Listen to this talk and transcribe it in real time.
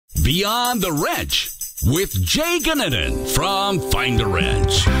Beyond the Wrench with jayg from Find a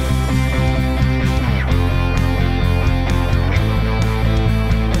Wrench.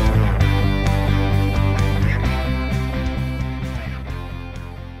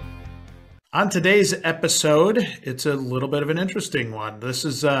 On today's episode, it's a little bit of an interesting one. This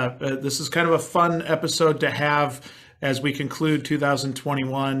is kind of a fun episode to have as we conclude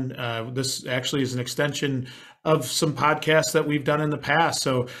 2021. This actually is an extension of some podcasts that we've done in the past.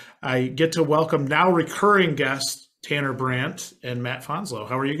 So I get to welcome now recurring guests, Tanner Brandt and Matt Fanslow.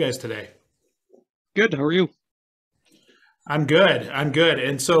 How are you guys today? Good. How are you? I'm good.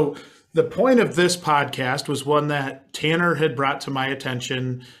 And so the point of this podcast was one that Tanner had brought to my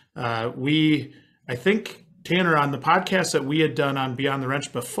attention. I think, Tanner, on the podcast that we had done on Beyond the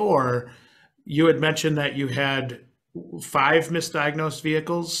Wrench before, you had mentioned that you had 5 misdiagnosed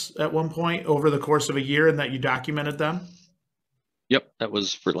vehicles at one point over the course of a year and that you documented them. Yep, that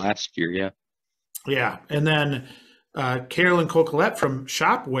was for last year, yeah. Yeah, and then Carolyn Cocolette from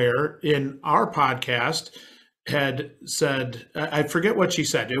Shopware in our podcast had said, I forget what she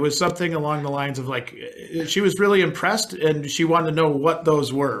said. It was something along the lines of like, she was really impressed and she wanted to know what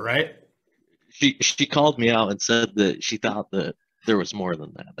those were, right? She called me out and said that she thought that there was more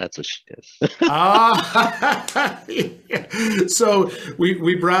than that. That's what she did. So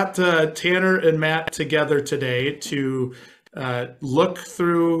we brought Tanner and Matt together today to look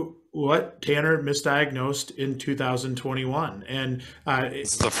through what Tanner misdiagnosed in 2021. And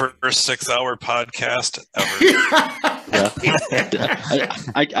it's the first 6-hour podcast ever.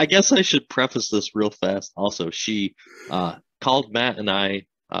 I guess I should preface this real fast. Also, she called Matt and I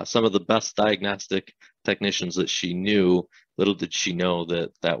some of the best diagnostic technicians that she knew. Little did she know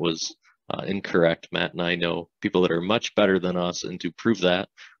that that was incorrect. Matt and I know people that are much better than us, and to prove that,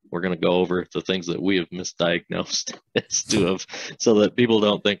 we're going to go over the things that we have misdiagnosed so that people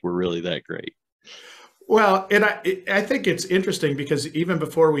don't think we're really that great. Well, and I think it's interesting because even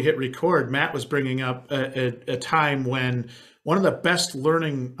before we hit record, Matt was bringing up a time when one of the best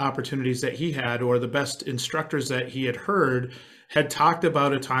learning opportunities that he had, or the best instructors that he had heard, had talked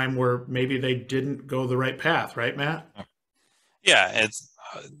about a time where maybe they didn't go the right path, right, Matt? Yeah, it's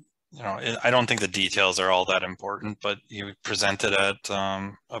I don't think the details are all that important, but he presented at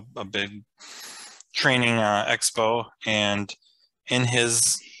a big training expo, and in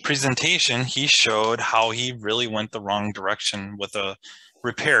his presentation, he showed how he really went the wrong direction with a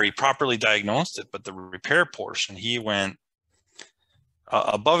repair. He properly diagnosed it, but the repair portion, he went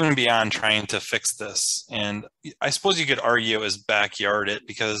above and beyond trying to fix this. And I suppose you could argue it was backyard it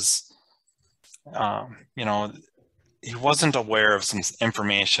because, he wasn't aware of some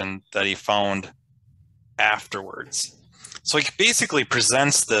information that he found afterwards. So he basically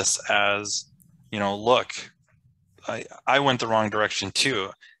presents this as, look, I went the wrong direction too,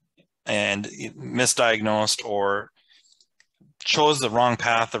 and misdiagnosed or chose the wrong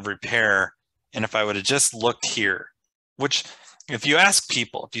path of repair. And if I would have just looked here, which if you ask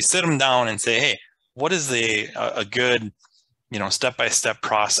people, if you sit them down and say, hey, what is a good, step-by-step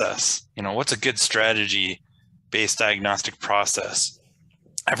process? What's a good strategy-based diagnostic process?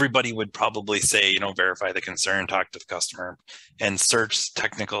 Everybody would probably say, verify the concern, talk to the customer, and search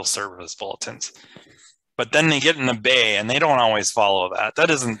technical service bulletins. But then they get in the bay and they don't always follow that. That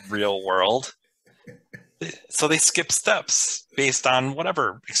isn't real world. So they skip steps based on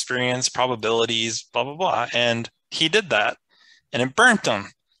whatever experience, probabilities, blah, blah, blah. And he did that and it burnt him.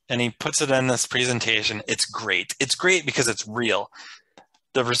 And he puts it in this presentation. It's great. It's great because it's real.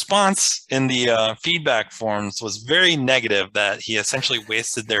 The response in the feedback forms was very negative, that he essentially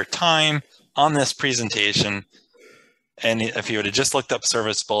wasted their time on this presentation. And if he would have just looked up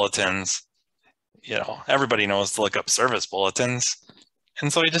service bulletins, everybody knows to look up service bulletins.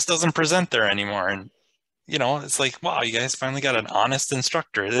 And so he just doesn't present there anymore. And, it's like, wow, you guys finally got an honest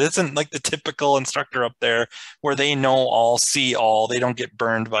instructor. It isn't like the typical instructor up there where they know all, see all, they don't get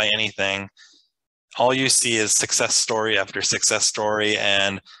burned by anything. All you see is success story after success story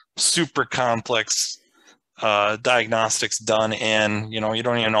and super complex diagnostics done in, you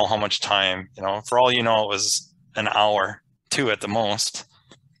don't even know how much time, for all you know, it was an hour, 2 at the most.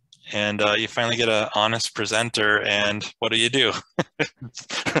 And you finally get an honest presenter, and what do?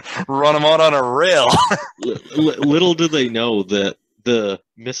 Run them out on a rail. Little do they know that the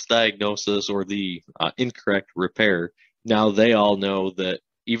misdiagnosis or the incorrect repair, now they all know that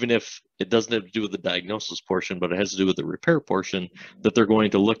even if it doesn't have to do with the diagnosis portion, but it has to do with the repair portion, that they're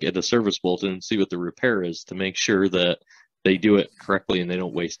going to look at a service bulletin and see what the repair is to make sure that they do it correctly and they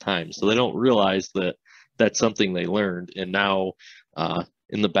don't waste time. So they don't realize that that's something they learned. And now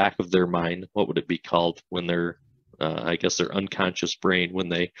in the back of their mind, what would it be called when they're I guess their unconscious brain, when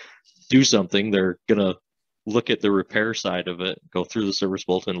they do something, they're gonna look at the repair side of it, go through the service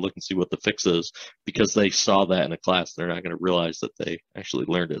bulletin, look and see what the fix is, because they saw that in a class. They're not going to realize that they actually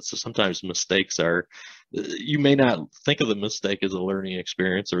learned it. So sometimes mistakes are, you may not think of the mistake as a learning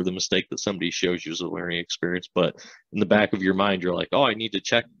experience, or the mistake that somebody shows you as a learning experience, but in the back of your mind, you're like, oh, I need to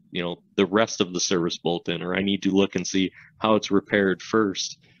check, the rest of the service bulletin, or I need to look and see how it's repaired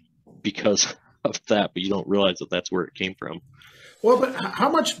first because of that, but you don't realize that that's where it came from. Well, but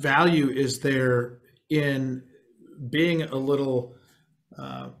how much value is there in being a little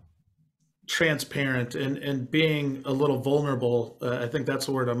transparent and being a little vulnerable? I think that's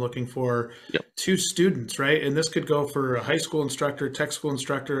the word I'm looking for. Yep. To students, right? And this could go for a high school instructor, tech school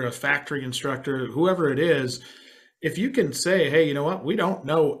instructor, a factory instructor, whoever it is. If you can say, hey, you know what, we don't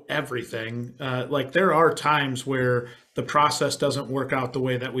know everything. Like there are times where the process doesn't work out the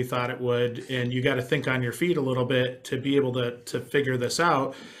way that we thought it would, and you got to think on your feet a little bit to be able to figure this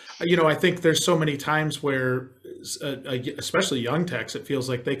out. I think there's so many times where, especially young techs, it feels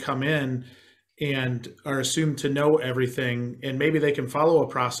like they come in and are assumed to know everything, and maybe they can follow a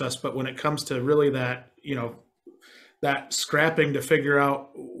process, but when it comes to really that, that scrapping to figure out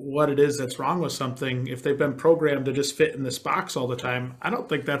what it is that's wrong with something, if they've been programmed to just fit in this box all the time, I don't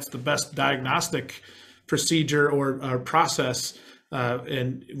think that's the best diagnostic procedure or process.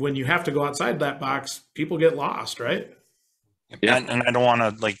 And when you have to go outside that box, people get lost, right? Yeah. And I don't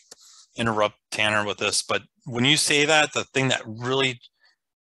want to interrupt Tanner with this, but when you say that, the thing that really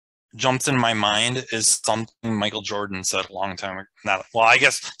jumps in my mind is something Michael Jordan said a long time ago. I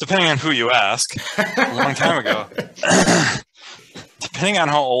guess depending on who you ask, a long time ago, depending on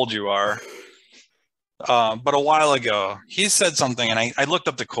how old you are. But a while ago, he said something, and I looked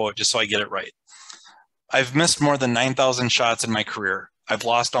up the quote just so I get it right. I've missed more than 9,000 shots in my career. I've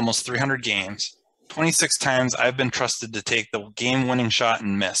lost almost 300 games. 26 times I've been trusted to take the game-winning shot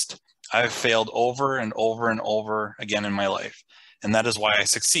and missed. I've failed over and over and over again in my life, and that is why I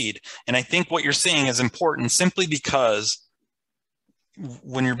succeed. And I think what you're saying is important simply because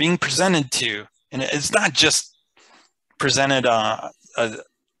when you're being presented to, and it's not just presented a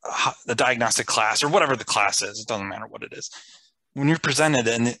diagnostic class or whatever the class is, it doesn't matter what it is. When you're presented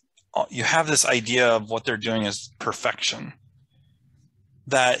and you have this idea of what they're doing is perfection,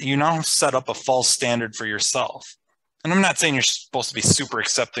 that you now set up a false standard for yourself. And I'm not saying you're supposed to be super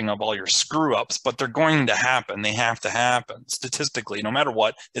accepting of all your screw ups, but they're going to happen. They have to happen statistically. No matter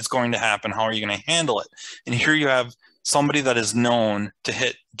what, it's going to happen. How are you going to handle it? And here you have somebody that is known to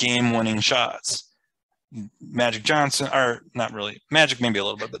hit game-winning shots. Magic Johnson, or not really, Magic maybe a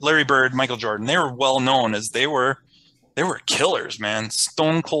little bit, but Larry Bird, Michael Jordan, they were well known as they were killers, man.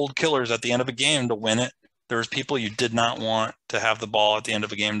 Stone cold killers at the end of a game to win it. There was people you did not want to have the ball at the end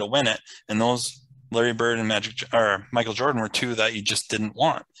of a game to win it. And those Larry Bird and Michael Jordan were two that you just didn't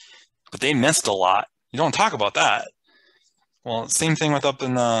want. But they missed a lot. You don't talk about that. Well, same thing with up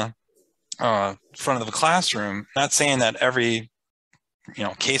in the front of the classroom. Not saying that every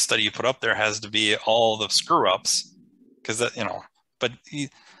case study you put up there has to be all the screw ups, because that but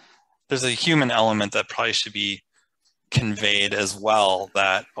there's a human element that probably should be conveyed as well.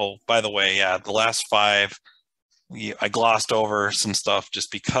 That, oh, by the way, yeah, the last 5, I glossed over some stuff just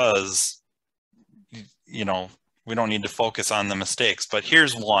because we don't need to focus on the mistakes, but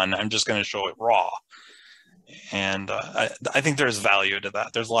here's one, I'm just going to show it raw. And I think there's value to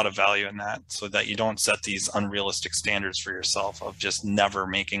that. There's a lot of value in that, so that you don't set these unrealistic standards for yourself of just never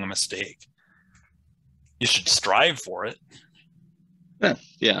making a mistake. You should strive for it.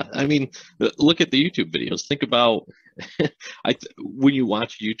 Yeah. I mean, look at the YouTube videos. Think about when you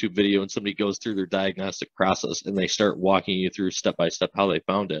watch a YouTube video and somebody goes through their diagnostic process and they start walking you through step by step how they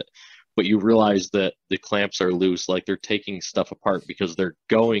found it, but you realize that the clamps are loose, like they're taking stuff apart because they're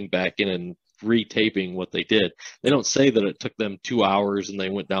going back in and retaping what they did. They don't say that it took them 2 hours and they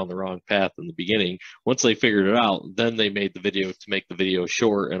went down the wrong path in the beginning. Once they figured it out, then they made the video to make the video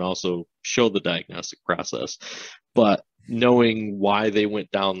short and also show the diagnostic process. But knowing why they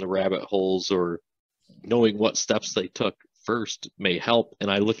went down the rabbit holes or knowing what steps they took first may help. And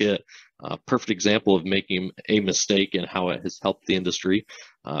I look at a perfect example of making a mistake and how it has helped the industry.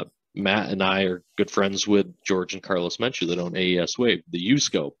 Matt and I are good friends with George and Carlos Menchu that own AES Wave, the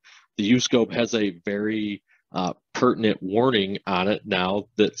U-Scope. The U-Scope has a very pertinent warning on it now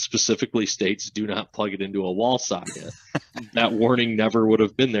that specifically states do not plug it into a wall socket. That warning never would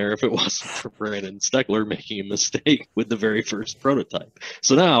have been there if it wasn't for Brandon Steckler making a mistake with the very first prototype.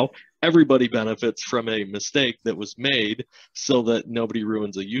 So now everybody benefits from a mistake that was made so that nobody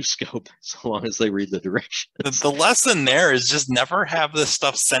ruins a U-Scope so long as they read the directions. The lesson there is just never have this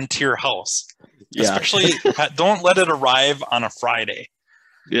stuff sent to your house. Yeah. Especially, don't let it arrive on a Friday.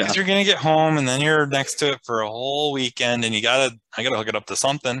 Yeah. Because you're gonna get home and then you're next to it for a whole weekend, and I gotta hook it up to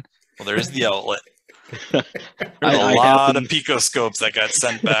something. Well, there's the outlet. There's a lot of picoscopes that got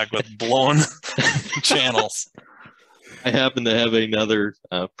sent back with blown channels. I happen to have another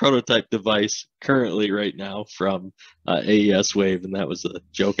prototype device currently right now from AES Wave, and that was a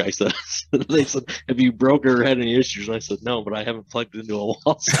joke I said. They said, have you broke or had any issues? And I said, no, but I haven't plugged it into a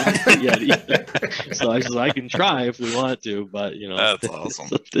wall socket yet either. So I said, I can try if we want to, but That's awesome.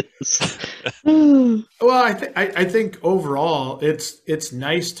 Well, I think overall it's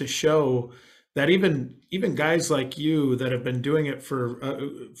nice to show that even guys like you that have been doing it for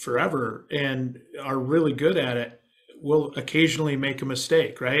forever and are really good at it will occasionally make a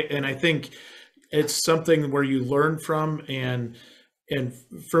mistake, right? And I think it's something where you learn from, and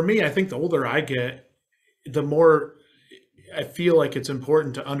for me, I think the older I get, the more I feel like it's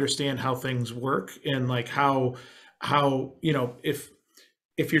important to understand how things work, and like how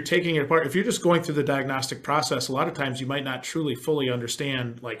if you're taking it apart, if you're just going through the diagnostic process, a lot of times you might not truly fully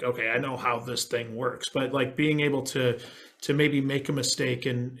understand, like, okay, I know how this thing works, but like being able to maybe make a mistake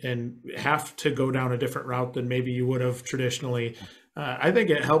and have to go down a different route than maybe you would have traditionally. I think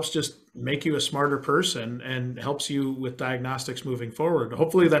it helps just make you a smarter person and helps you with diagnostics moving forward.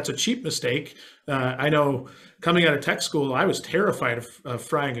 Hopefully that's a cheap mistake. I know coming out of tech school, I was terrified of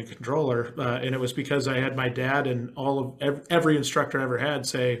frying a controller. And it was because I had my dad and every instructor I ever had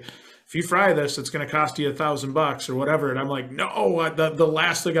say, if you fry this, it's going to cost you $1,000 or whatever. And I'm like, no, the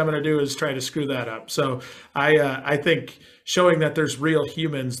last thing I'm going to do is try to screw that up. So I think showing that there's real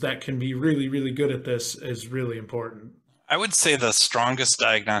humans that can be really, really good at this is really important. I would say the strongest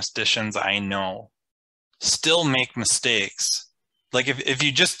diagnosticians I know still make mistakes. Like if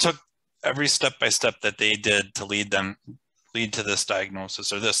you just took every step-by-step that they did to lead to this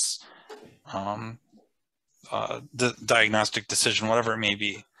diagnosis or this the diagnostic decision, whatever it may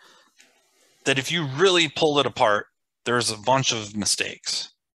be, that if you really pulled it apart, there's a bunch of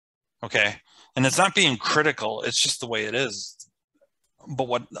mistakes. Okay. And it's not being critical, it's just the way it is. But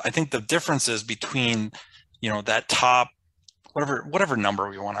what I think the difference is between, that top, whatever number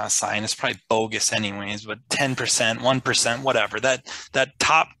we want to assign, it's probably bogus anyways, but 10%, 1%, whatever, that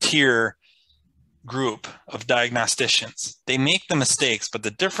top tier group of diagnosticians, they make the mistakes, but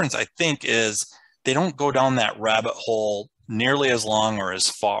the difference I think is they don't go down that rabbit hole nearly as long or as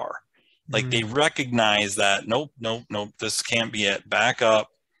far. Like they recognize that, nope, this can't be it. Back up,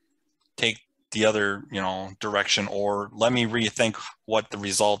 take the other, direction, or let me rethink what the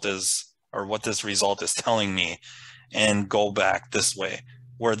result is or what this result is telling me and go back this way.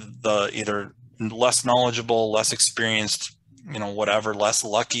 Where the either less knowledgeable, less experienced, whatever, less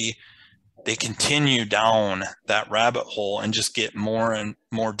lucky, they continue down that rabbit hole and just get more and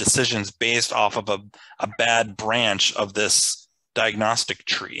more decisions based off of a bad branch of this diagnostic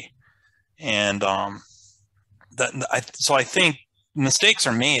tree. And so I think mistakes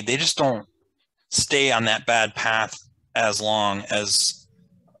are made. They just don't stay on that bad path as long as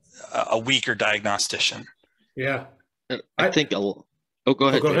a weaker diagnostician. Yeah. I think go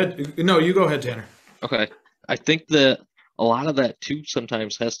ahead. Go ahead. No, you go ahead, Tanner. Okay. I think that a lot of that too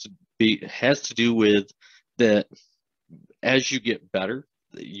sometimes has to do with that as you get better,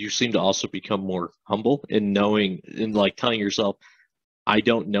 you seem to also become more humble in knowing and like telling yourself, I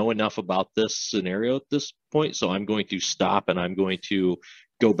don't know enough about this scenario at this point, so I'm going to stop and I'm going to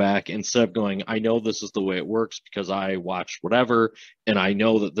go back instead of going, I know this is the way it works because I watched whatever, and I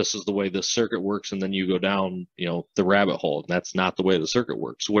know that this is the way this circuit works, and then you go down, the rabbit hole, and that's not the way the circuit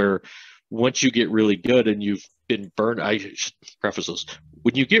works. Where once you get really good and you've been burned, I should preface this,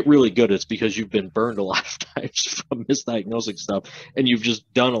 when you get really good, it's because you've been burned a lot of times from misdiagnosing stuff, and you've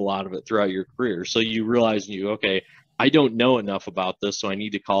just done a lot of it throughout your career. So you realize okay, I don't know enough about this, so I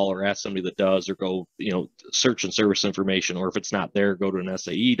need to call or ask somebody that does, or go, search and service information, or if it's not there, go to an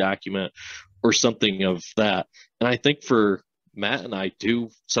SAE document or something of that. And I think for Matt and I do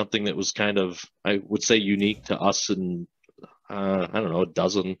something that was kind of, I would say, unique to us and I don't know, a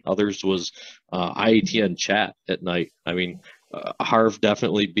dozen others was IATN chat at night. I mean, Harv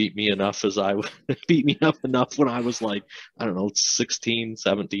definitely beat me enough enough when I was like, I don't know, 16,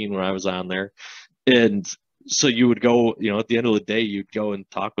 17 when I was on there. And so you would go, at the end of the day, you'd go and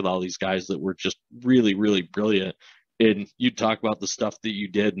talk with all these guys that were just really, really brilliant. And you'd talk about the stuff that you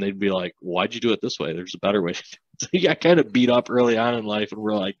did, and they'd be like, why'd you do it this way? There's a better way. So you got kind of beat up early on in life, and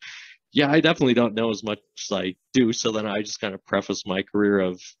we're like, yeah, I definitely don't know as much as I do. So then I just kind of preface my career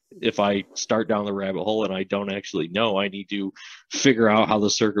of, if I start down the rabbit hole and I don't actually know, I need to figure out how the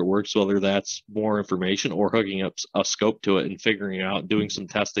circuit works, whether that's more information or hooking up a scope to it and figuring out, doing some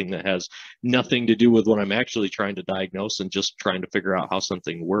testing that has nothing to do with what I'm actually trying to diagnose and just trying to figure out how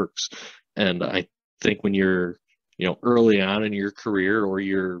something works. And I think when you're, early on in your career, or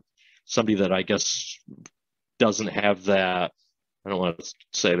you're somebody that I guess doesn't have that, I don't want to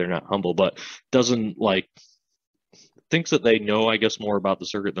say they're not humble, but doesn't thinks that they know, I guess, more about the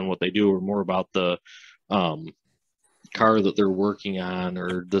circuit than what they do, or more about the car that they're working on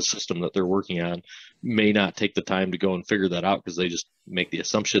or the system that they're working on, may not take the time to go and figure that out, because they just make the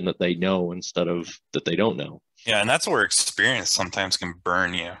assumption that they know instead of that they don't know. Yeah, and that's where experience sometimes can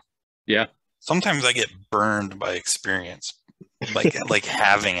burn you. Yeah. Sometimes I get burned by experience, like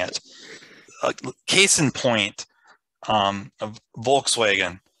having it. Case in point, of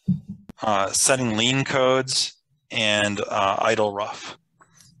Volkswagen setting lean codes and idle rough.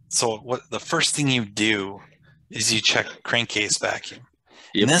 So what the first thing you do is you check crankcase vacuum.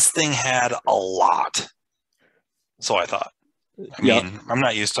 Yep. And this thing had a lot. So I thought, I mean, I'm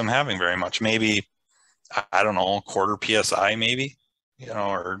not used to them having very much. Maybe, I don't know, quarter PSI maybe,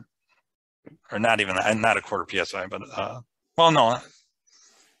 or not even that, not a quarter PSI, but well, no,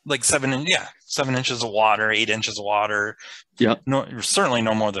 like 7 inches of water, 8 inches of water. Yeah. No, certainly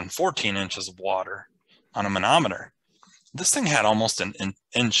no more than 14 inches of water on a manometer. This thing had almost an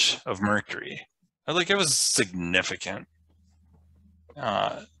inch of mercury. Like, it was significant.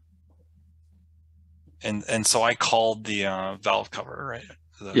 And so I called the valve cover, right?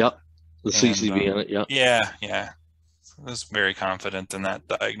 The CCV on it. Yeah. I was very confident in that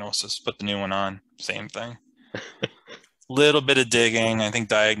diagnosis. Put the new one on, same thing. Little bit of digging. I think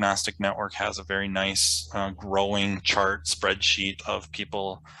Diagnostic Network has a very nice growing chart spreadsheet of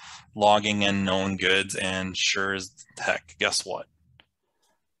people logging in known goods, and sure as heck, guess what?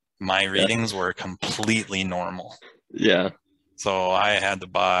 My readings were completely normal. Yeah. So I had to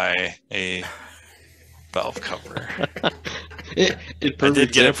buy a valve cover. I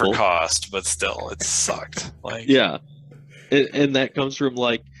did get it for cost, but still, it sucked. Yeah. And that comes from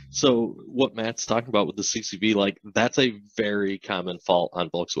so what Matt's talking about with the CCV, that's a very common fault on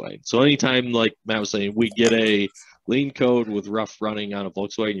Volkswagen. So anytime, like Matt was saying, we get a lean code with rough running on a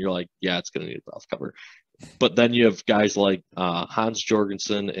Volkswagen, you're like, yeah, it's going to need a valve cover. But then you have guys like Hans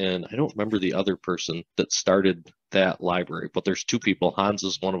Jorgensen, and I don't remember the other person that started that library, but there's two people. Hans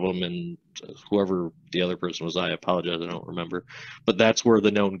is one of them, and whoever the other person was, I apologize, I don't remember. But that's where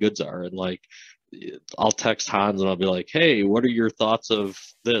the known goods are. And I'll text Hans and I'll be like, hey, what are your thoughts of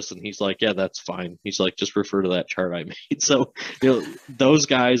this? And he's like, yeah, that's fine. He's like, just refer to that chart I made. So, those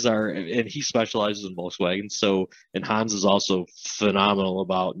guys are, and he specializes in Volkswagen. So, and Hans is also phenomenal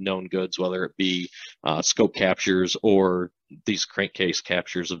about known goods, whether it be scope captures or these crankcase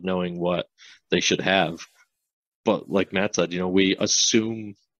captures of knowing what they should have. But like Matt said, we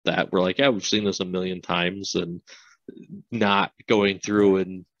assume that we're like, yeah, we've seen this a million times, and not going through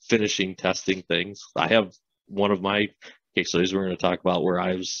and finishing testing things. I have one of my case studies we're going to talk about where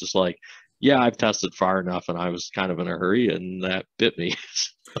I was just like, yeah, I've tested far enough, and I was kind of in a hurry, and that bit me.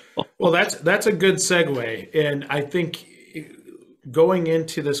 Well, that's a good segue. And I think going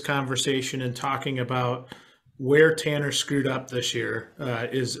into this conversation and talking about where Tanner screwed up this year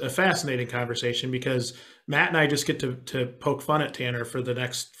is a fascinating conversation, because Matt and I just get to poke fun at Tanner for the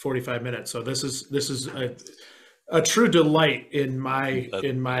next 45 minutes. So this is a true delight in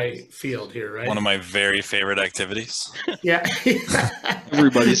my field here, right? One of my very favorite activities. Yeah.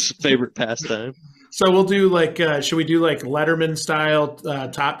 Everybody's favorite pastime. So we'll do should we do Letterman style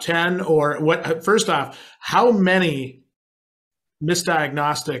top 10, or what? First off, how many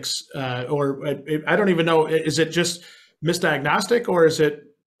misdiagnostics or I don't even know, is it just misdiagnostic, or is it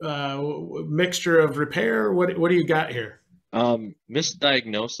mixture of repair? What do you got here?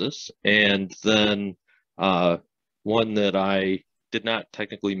 Misdiagnosis, and then one that I did not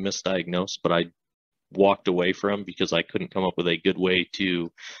technically misdiagnose, but I walked away from because I couldn't come up with a good way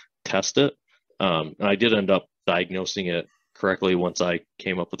to test it. And I did end up diagnosing it correctly once I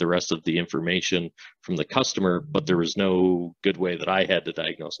came up with the rest of the information from the customer, but there was no good way that I had to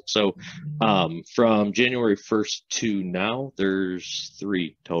diagnose it. So from January 1st to now, there's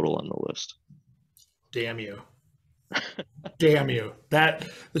 3 total on the list. Damn you. Damn you.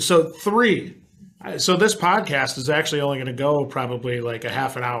 So 3. So this podcast is actually only going to go probably a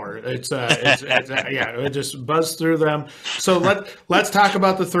half an hour. It's it just buzz through them. So let's talk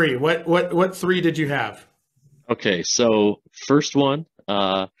about the 3. What 3 did you have? Okay, so first one,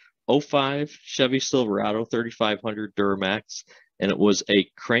 05 Chevy Silverado 3500 Duramax, and it was a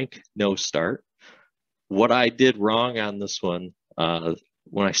crank no start. What I did wrong on this one,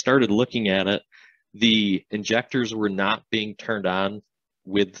 when I started looking at it, the injectors were not being turned on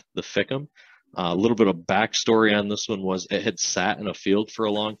with the FICM. A little bit of backstory on this one was it had sat in a field for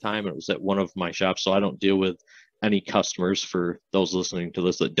a long time. It was at one of my shops, so I don't deal with any customers. For those listening to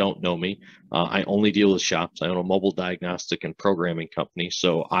this that don't know me, I only deal with shops. I own a mobile diagnostic and programming company,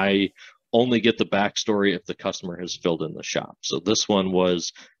 so I only get the backstory if the customer has filled in the shop. So this one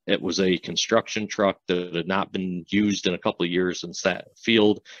was, it was a construction truck that had not been used in a couple of years and sat in the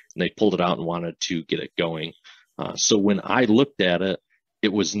field, and they pulled it out and wanted to get it going. So when I looked at it,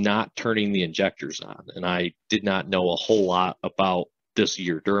 it was not turning the injectors on, and I did not know a whole lot about this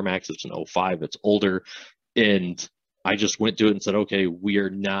year. Duramax, it's an 05, it's older, and I just went to it and said, okay, we are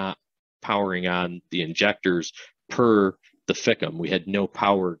not powering on the injectors per the FICM. We had no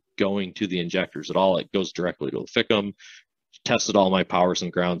power going to the injectors at all. It goes directly to the FICM. Tested all my powers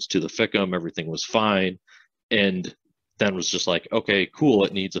and grounds to the FICM. Everything was fine, and then was just like, okay, cool,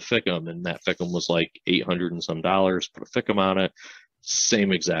 it needs a FICM, and that FICM was like $800 and some. Put a FICM on it.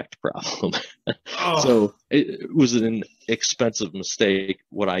 Same exact problem. So it was an expensive mistake.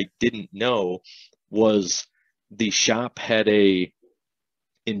 What I didn't know was the shop had a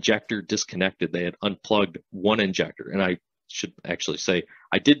injector disconnected. They had unplugged one injector, and I should actually say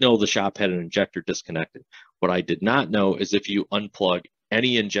I did know the shop had an injector disconnected. What I did not know is if you unplug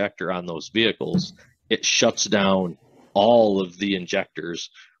any injector on those vehicles, it shuts down all of the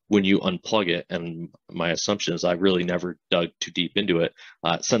injectors when you unplug it. And my assumption is I really never dug too deep into it.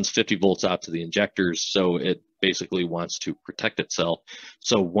 It sends 50 volts out to the injectors, so it basically wants to protect itself.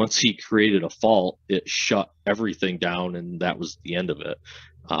 So once he created a fault, it shut everything down, and that was the end of it.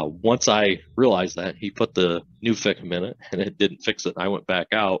 Once I realized that, he put the new FICM in it, and it didn't fix it. I went back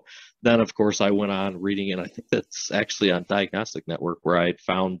out. Then, of course, I went on reading, and I think that's actually on Diagnostic Network where I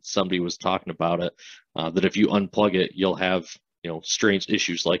found somebody was talking about it, that if you unplug it, you'll have, strange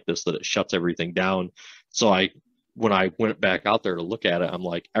issues like this, that it shuts everything down. So when I went back out there to look at it, I'm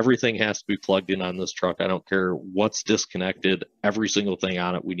like, everything has to be plugged in on this truck. I don't care what's disconnected. Every single thing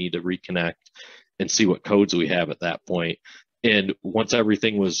on it, we need to reconnect and see what codes we have at that point. And once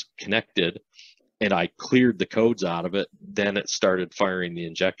everything was connected and I cleared the codes out of it, then it started firing the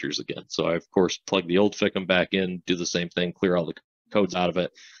injectors again. So I, of course, plugged the old FICM back in, do the same thing, clear all the codes out of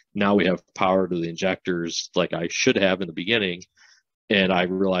it. Now we have power to the injectors like I should have in the beginning. And I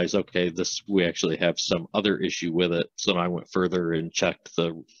realized, okay, we actually have some other issue with it. So I went further and checked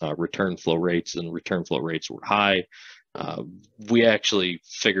the return flow rates, and return flow rates were high. We actually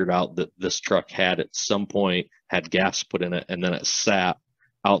figured out that this truck had at some point had gas put in it, and then it sat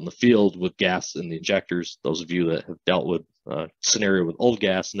out in the field with gas in the injectors. Those of you that have dealt with a scenario with old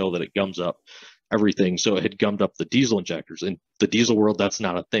gas know that it gums up everything. So it had gummed up the diesel injectors. In the diesel world, that's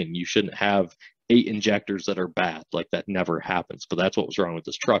not a thing. You shouldn't have 8 injectors that are bad. Like, that never happens. But that's what was wrong with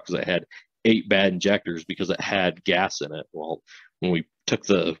this truck, is it had 8 bad injectors because it had gas in it. Well, when we took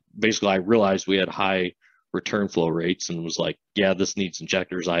basically I realized we had high return flow rates and was like, yeah, this needs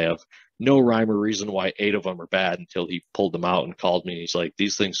injectors. I have no rhyme or reason why 8 of them are bad, until he pulled them out and called me. He's like,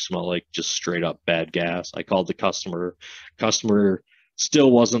 these things smell like just straight up bad gas. I called the customer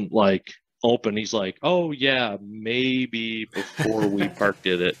still wasn't like open. He's like, oh yeah, maybe before we parked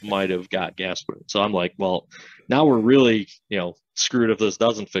it might have got gas put in. So I'm like, well, now we're really screwed if this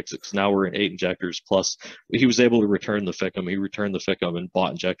doesn't fix it, because now we're in 8 injectors. Plus he was able to return the FICM. He returned the FICM and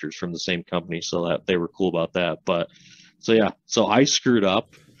bought injectors from the same company, so that they were cool about that. But so I screwed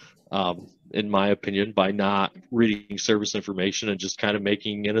up, in my opinion, by not reading service information and just kind of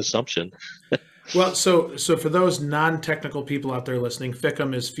making an assumption. Well, so for those non-technical people out there listening,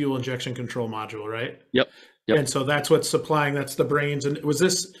 FICM is fuel injection control module, right? Yep. And so that's what's supplying, that's the brains. And was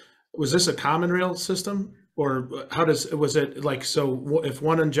this a common rail system, or was it like, so if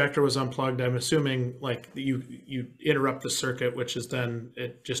one injector was unplugged, I'm assuming like you interrupt the circuit, which is then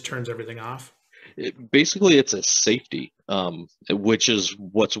it just turns everything off? Basically, it's a safety, which is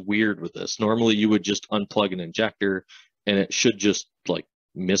what's weird with this. Normally you would just unplug an injector and it should just like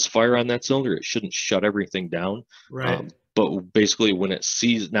misfire on that cylinder. It shouldn't shut everything down. Right. But basically when it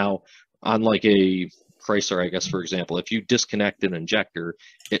sees, now on like a Chrysler, I guess, for example, if you disconnect an injector,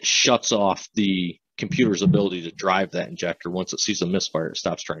 it shuts off the computer's ability to drive that injector. Once it sees a misfire, it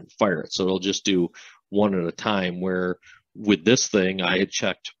stops trying to fire it. So it'll just do one at a time, where with this thing, I had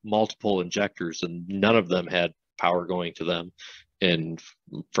checked multiple injectors and none of them had power going to them. And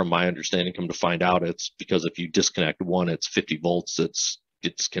from my understanding, come to find out, it's because if you disconnect one, it's 50 volts. It's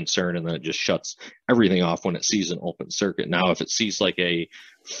gets concerned, and then it just shuts everything off when it sees an open circuit. Now, if it sees like a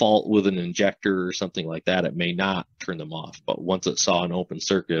fault with an injector or something like that, it may not turn them off. But once it saw an open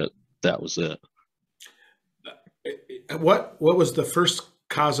circuit, that was it. What was the first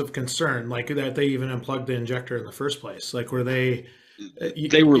cause of concern, like that they even unplugged the injector in the first place? Like, were they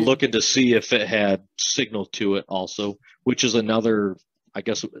were looking to see if it had signal to it also, which is another, I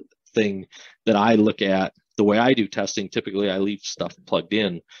guess, thing that I look at. The way I do testing, typically I leave stuff plugged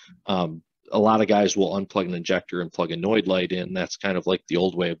in. A lot of guys will unplug an injector and plug a Noid light in. That's kind of like the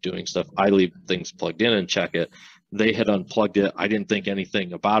old way of doing stuff. I leave things plugged in and check it. They had unplugged it. I didn't think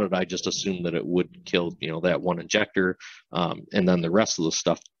anything about it. I just assumed that it would kill, that one injector. And then the rest of the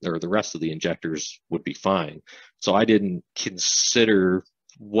stuff, or the rest of the injectors, would be fine. So I didn't consider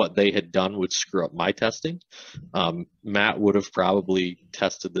what they had done would screw up my testing. Matt would have probably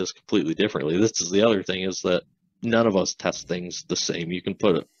tested this completely differently. This is the other thing, is that none of us test things the same. You can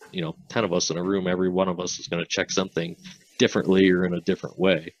put 10 of us in a room. Every one of us is going to check something differently or in a different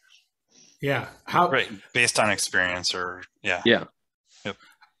way. Yeah. Right. Based on experience, or yeah. Yeah. Yep.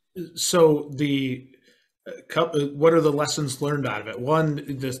 So what are the lessons learned out of it? One,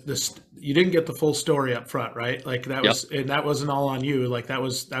 this you didn't get the full story up front, right? Like that was, and that wasn't all on you. Like that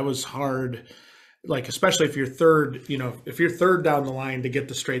was hard. Like, especially if you're third down the line to get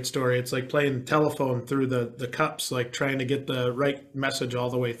the straight story, it's like playing telephone through the cups, like trying to get the right message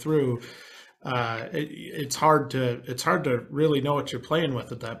all the way through. It's hard to really know what you're playing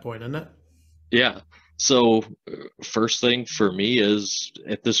with at that point, isn't it? Yeah. So first thing for me is,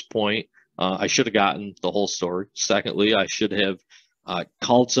 at this point, I should have gotten the whole story. Secondly, I should have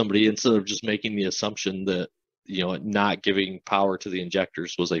called somebody, instead of just making the assumption that, not giving power to the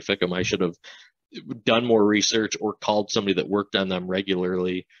injectors was a FICM. I should have done more research, or called somebody that worked on them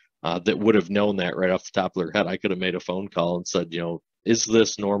regularly, that would have known that right off the top of their head. I could have made a phone call and said, is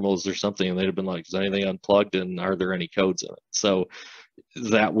this normal? Is there something? And they'd have been like, is anything unplugged? And are there any codes in it? So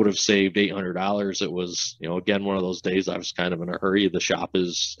that would have saved $800. It was, again, one of those days I was kind of in a hurry. The shop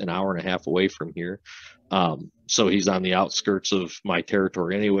is an hour and a half away from here. So he's on the outskirts of my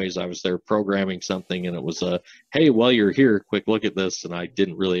territory anyways. I was there programming something, and it was hey, while you're here, quick look at this. And I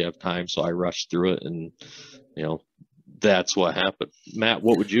didn't really have time, so I rushed through it, and, that's what happened. Matt,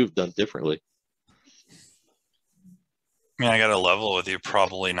 what would you have done differently? I mean, I got to level with you.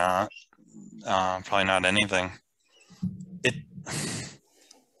 Probably not. Probably not anything.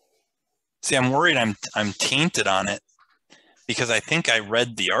 See, I'm worried I'm tainted on it, because I think I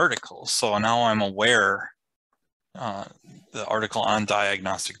read the article. So now I'm aware, the article on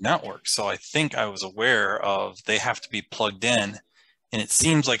Diagnostic Network. So I think I was aware of they have to be plugged in. And it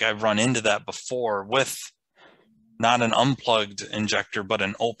seems like I've run into that before with not an unplugged injector, but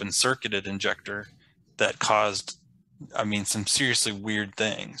an open circuited injector that caused, some seriously weird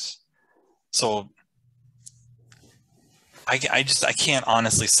things. So I can't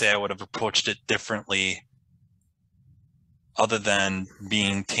honestly say I would have approached it differently, other than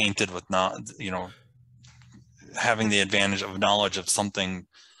being tainted with having the advantage of knowledge of something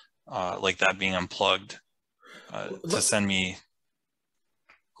like that being unplugged to send me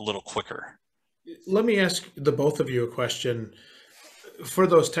a little quicker. Let me ask the both of you a question. For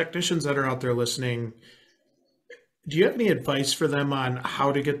those technicians that are out there listening, do you have any advice for them on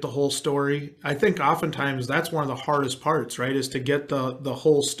how to get the whole story? I think oftentimes that's one of the hardest parts, right? Is to get the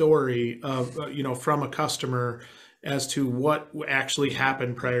whole story of, from a customer as to what actually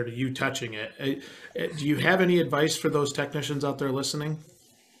happened prior to you touching it. Do you have any advice for those technicians out there listening?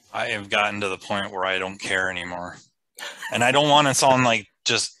 I have gotten to the point where I don't care anymore. And I don't want to sound like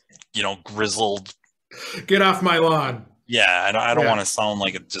just, grizzled. Get off my lawn. Yeah, I don't want to sound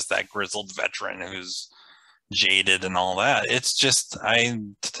like just that grizzled veteran who's jaded and all that. It's just I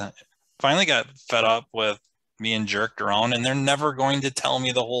finally got fed up with being jerked around, and they're never going to tell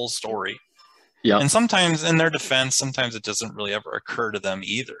me the whole story. Yeah. And sometimes, in their defense, sometimes it doesn't really ever occur to them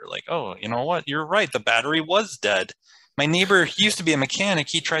either. Like, oh, you know what? You're right. The battery was dead. My neighbor, he used to be a mechanic.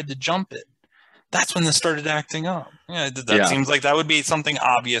 He tried to jump it. That's when this started acting up. Yeah, that seems like that would be something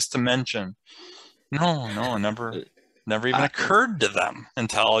obvious to mention. No, never even occurred to them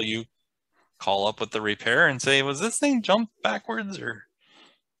until you call up with the repair and say, was this thing jumped backwards or?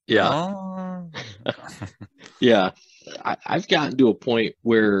 Yeah. Yeah. I've gotten to a point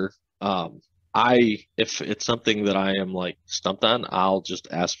where if it's something that I am like stumped on, I'll just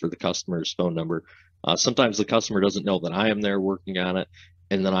ask for the customer's phone number. Sometimes the customer doesn't know that I am there working on it.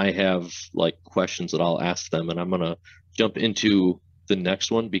 And then I have like questions that I'll ask them, and I'm going to jump into the next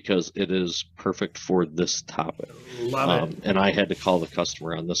one because it is perfect for this topic. Love it. And I had to call the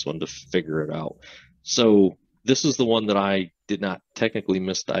customer on this one to figure it out. So this is the one that I did not technically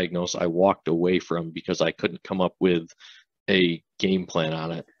misdiagnose. I walked away from because I couldn't come up with a game plan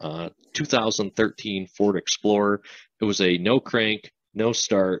on it. 2013 Ford Explorer. It was a no crank, no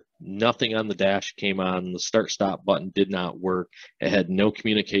start, nothing on the dash came on. The start stop button did not work. It had no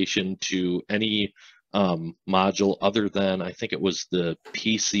communication to any module other than, I think it was the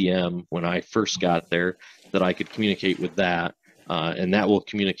PCM when I first got there, that I could communicate with that. And that will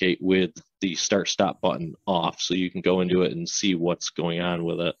communicate with the start stop button off, so you can go into it and see what's going on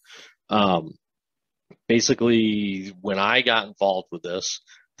with it. Basically, when I got involved with this,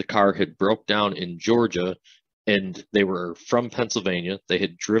 the car had broke down in Georgia, and they were from Pennsylvania. They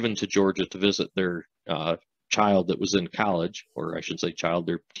had driven to Georgia to visit their child that was in college, or I should say child,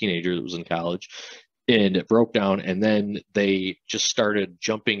 their teenager that was in college. And it broke down, and then they just started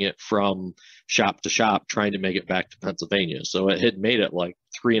jumping it from shop to shop, trying to make it back to Pennsylvania. So it had made it like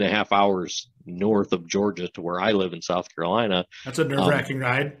 3.5 hours north of Georgia to where I live in South Carolina. That's a nerve-wracking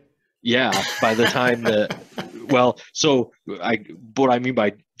ride. Yeah, by the time that, well, so what I mean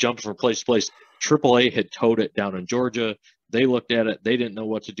by jumping from place to place, AAA had towed it down in Georgia. They looked at it. They didn't know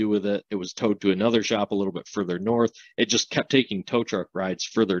what to do with it. It was towed to another shop a little bit further north. It just kept taking tow truck rides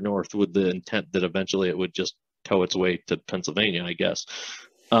further north with the intent that eventually it would just tow its way to Pennsylvania, I guess.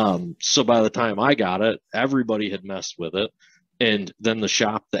 So by the time I got it, everybody had messed with it. And then the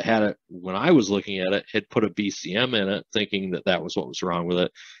shop that had it when I was looking at it had put a BCM in it, thinking that that was what was wrong with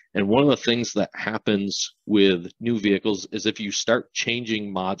it. And one of the things that happens with new vehicles is if you start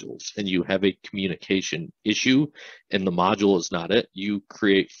changing modules and you have a communication issue and the module is not it, you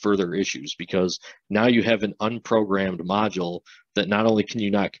create further issues, because now you have an unprogrammed module that not only can you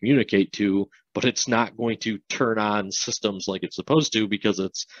not communicate to, but it's not going to turn on systems like it's supposed to because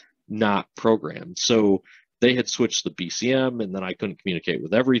it's not programmed. So they had switched the BCM, and then I couldn't communicate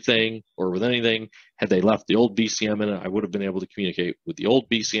with everything or with anything. Had they left the old BCM in it, I would have been able to communicate with the old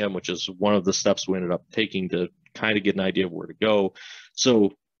BCM, which is one of the steps we ended up taking to kind of get an idea of where to go.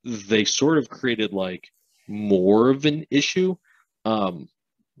 So they sort of created like more of an issue. But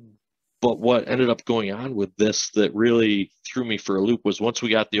what ended up going on with this that really threw me for a loop was once we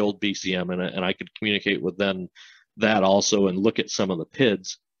got the old BCM in it and I could communicate with them that also and look at some of the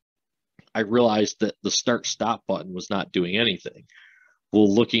PIDs, I realized that the start stop button was not doing anything.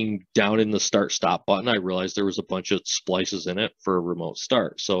 Well, looking down in the start stop button, I realized there was a bunch of splices in it for a remote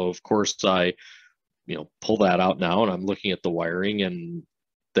start. So of course I, pull that out now, and I'm looking at the wiring, and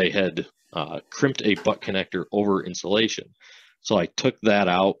they had crimped a butt connector over insulation. So I took that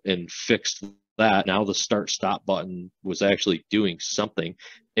out and fixed that. Now the start stop button was actually doing something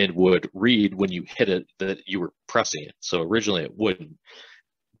and would read when you hit it that you were pressing it. So originally it wouldn't.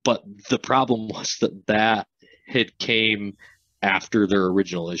 But the problem was that had came after their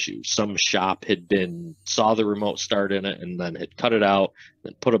original issue. Some shop saw the remote start in it and then had cut it out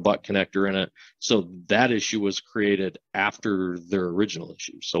and put a butt connector in it. So that issue was created after their original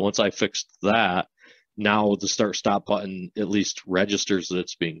issue. So once I fixed that, now the start stop button at least registers that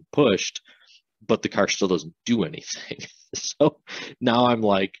it's being pushed, but the car still doesn't do anything. So now I'm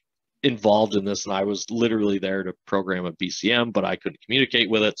like involved in this, and I was literally there to program a BCM, but I couldn't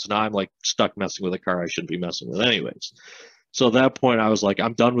communicate with it. So now I'm like stuck messing with a car I shouldn't be messing with anyways. So at that point I was like,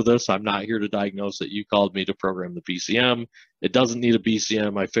 I'm done with this. I'm not here to diagnose it. You called me to program the BCM. It doesn't need a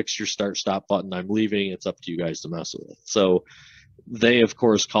BCM. I fixed your start stop button. I'm leaving. It's up to you guys to mess with it. So they of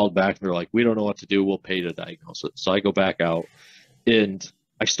course called back and they're like, we don't know what to do. We'll pay you to diagnose it. So I go back out and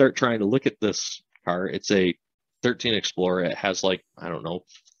I start trying to look at this car. It's a 13 Explorer. It has like,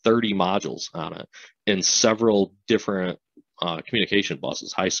 30 modules on it and several different communication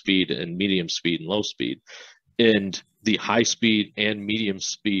buses, high speed and medium speed and low speed. And the high speed and medium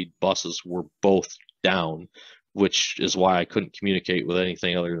speed buses were both down, which is why I couldn't communicate with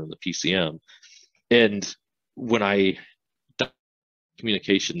anything other than the PCM. And when I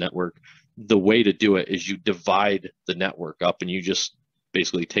communication network, the way to do it is you divide the network up and you just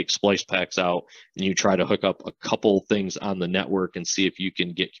basically take splice packs out and you try to hook up a couple things on the network and see if you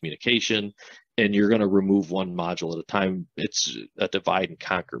can get communication, and you're going to remove one module at a time. It's a divide and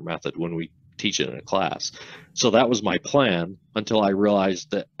conquer method when we teach it in a class. So that was my plan until I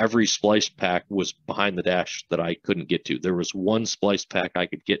realized that every splice pack was behind the dash that I couldn't get to. There was one splice pack I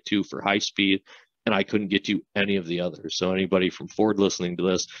could get to for high speed, and I couldn't get to any of the others. So anybody from Ford listening to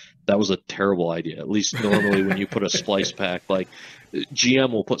this, that was a terrible idea. At least normally when you put a splice pack, like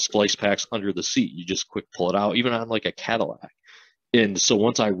GM will put splice packs under the seat. You just quick pull it out, even on like a Cadillac. And so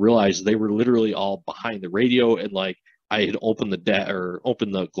once I realized they were literally all behind the radio, and like I had opened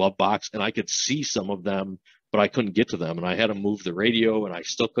the glove box and I could see some of them, but I couldn't get to them. And I had to move the radio and I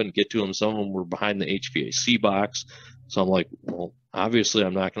still couldn't get to them. Some of them were behind the HVAC box. So I'm like, well, obviously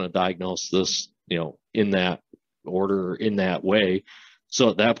I'm not going to diagnose this, in that order, in that way. So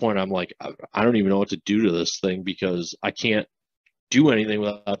at that point, I'm like, I don't even know what to do to this thing because I can't do anything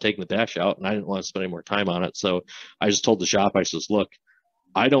without taking the dash out. And I didn't want to spend any more time on it. So I just told the shop, I says, look,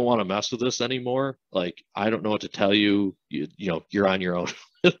 I don't want to mess with this anymore. Like, I don't know what to tell you. You're on your own.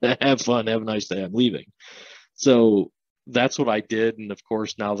 Have fun. Have a nice day. I'm leaving. So that's what I did. And of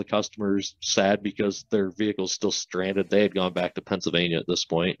course, now the customer's sad because their vehicle's still stranded. They had gone back to Pennsylvania at this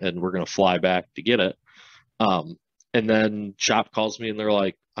point, and we're going to fly back to get it. And then shop calls me and they're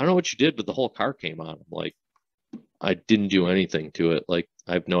like, I don't know what you did, but the whole car came on. I'm like, I didn't do anything to it. Like,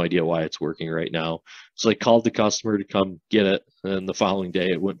 I have no idea why it's working right now. So I called the customer to come get it. And the following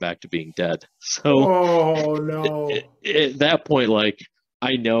day it went back to being dead. So oh no. At that point, like,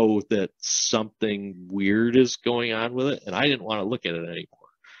 I know that something weird is going on with it, and I didn't want to look at it anymore.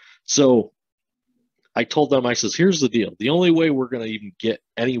 So I told them, I says, here's the deal. The only way we're going to even get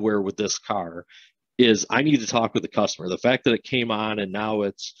anywhere with this car is I need to talk with the customer. The fact that it came on and now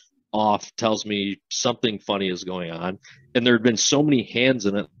it's off tells me something funny is going on. And there had been so many hands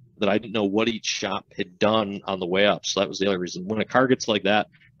in it that I didn't know what each shop had done on the way up. So that was the other reason. When a car gets like that,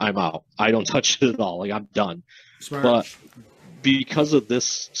 I'm out. I don't touch it at all. Like, I'm done. Smart. But because of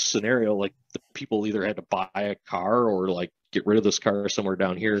this scenario, like, the people either had to buy a car or like get rid of this car somewhere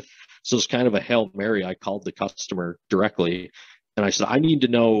down here. So it's kind of a Hail Mary. I called the customer directly and I said, I need to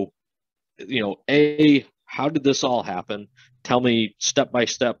know, A, how did this all happen? Tell me step by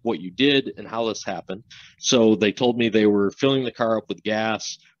step what you did and how this happened. So they told me they were filling the car up with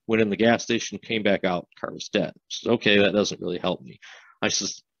gas, went in the gas station, came back out, car was dead. I said, okay, that doesn't really help me. I said,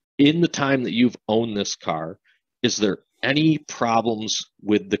 in the time that you've owned this car, is there any problems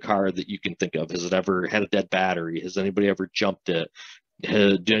with the car that you can think of? Has it ever had a dead battery? Has anybody ever jumped it?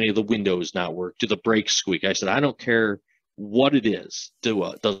 Do any of the windows not work? Do the brakes squeak? I said, I don't care what it is.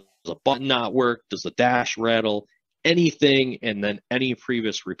 Does a button not work? Does the dash rattle? Anything, and then any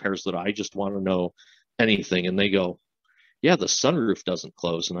previous repairs that I just want to know anything. And they go, yeah, the sunroof doesn't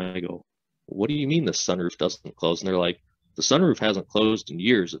close. And I go, what do you mean the sunroof doesn't close? And they're like, the sunroof hasn't closed in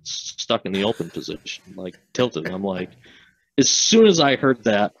years. It's stuck in the open position, like tilted. And I'm like, as soon as I heard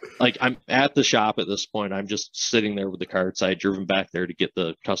that, like, I'm at the shop at this point, I'm just sitting there with the car. So I had driven back there to get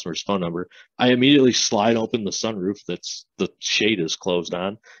the customer's phone number. I immediately slide open the sunroof. The shade is closed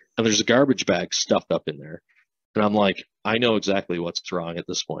on, and there's a garbage bag stuffed up in there. And I'm like, I know exactly what's wrong at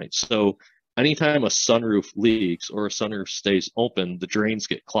this point. So anytime a sunroof leaks or a sunroof stays open, the drains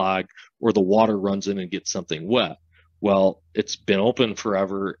get clogged or the water runs in and gets something wet. Well, it's been open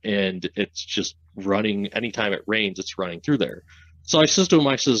forever and it's just running. Anytime it rains, it's running through there. So I says to him,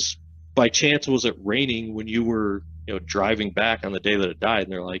 I says, by chance, was it raining when you were, driving back on the day that it died?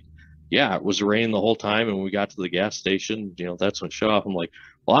 And they're like, yeah, it was raining the whole time. And when we got to the gas station, that's when it shut off. I'm like,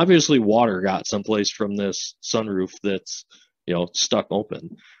 well, obviously water got someplace from this sunroof that's, stuck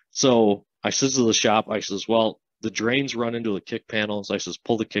open. So I says to the shop, I says, well, the drains run into the kick panels. I says,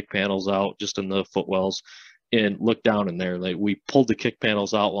 pull the kick panels out just in the footwells and look down in there. Like, we pulled the kick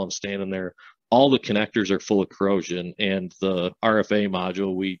panels out while I'm standing there. All the connectors are full of corrosion, and the RFA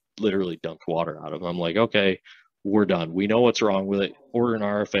module, we literally dumped water out of. I'm like, okay, we're done. We know what's wrong with it. Order an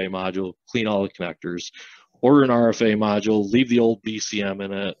RFA module, clean all the connectors, order an RFA module, leave the old BCM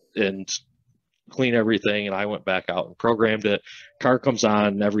in it, and clean everything. And I went back out and programmed it. Car comes on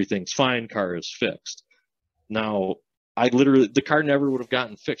and everything's fine. Car is fixed. Now, the car never would have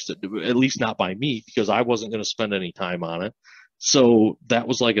gotten fixed, at least not by me, because I wasn't going to spend any time on it. So that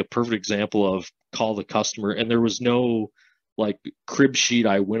was like a perfect example of call the customer. And there was no like crib sheet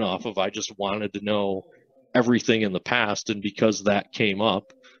I went off of. I just wanted to know everything in the past. And because that came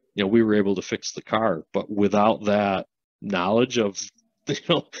up, we were able to fix the car. But without that knowledge of,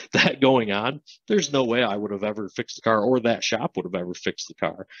 that going on, there's no way I would have ever fixed the car, or that shop would have ever fixed the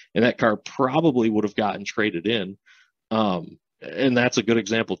car. And that car probably would have gotten traded in. And that's a good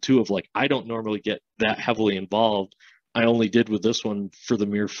example too of, like, I don't normally get that heavily involved. I only did with this one for the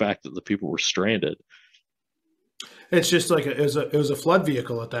mere fact that the people were stranded. It's just like it was a flood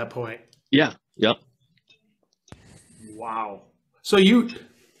vehicle at that point. Yeah. Yep. Wow. So you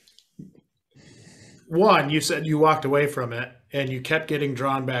said you walked away from it and you kept getting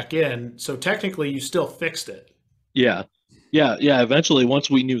drawn back in. So technically you still fixed it. Yeah. Eventually, once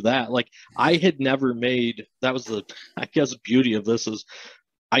we knew that, like, I had never made, that was the, I guess, beauty of this is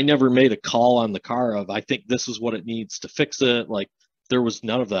I never made a call on the car of, I think this is what it needs to fix it. Like, there was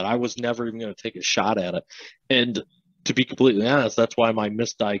none of that. I was never even going to take a shot at it. And to be completely honest, that's why my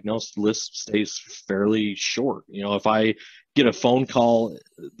misdiagnosed list stays fairly short. If I get a phone call.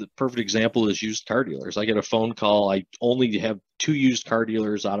 The perfect example is used car dealers. I get a phone call. I only have 2 used car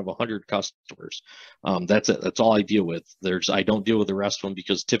dealers out of 100 customers. That's it. That's all I deal with. I don't deal with the rest of them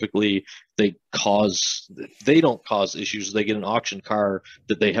because typically they don't cause issues. They get an auction car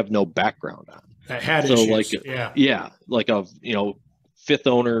that they have no background on. That had so issues. like a fifth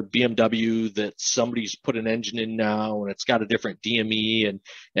owner BMW that somebody's put an engine in now and it's got a different DME and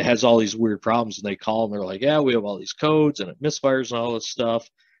it has all these weird problems, and they call and they're like, yeah, we have all these codes and it misfires and all this stuff.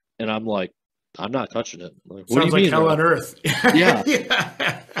 And I'm like, I'm not touching it. Like, what sounds do you like mean, hell on earth. Yeah.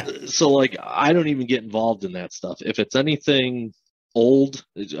 Yeah. So like, I don't even get involved in that stuff. If it's anything old,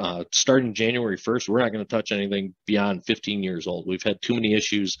 starting January 1st, we're not going to touch anything beyond 15 years old. We've had too many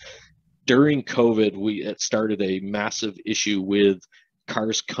issues. During COVID, it started a massive issue with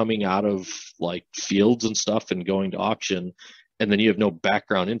cars coming out of like fields and stuff and going to auction, and then you have no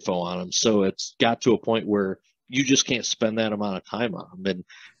background info on them. So it's got to a point where you just can't spend that amount of time on them. And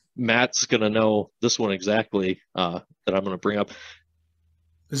Matt's going to know this one exactly that I'm going to bring up.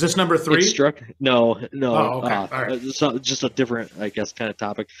 Is this number 3? No. Oh, okay. All right. It's just a different, I guess, kind of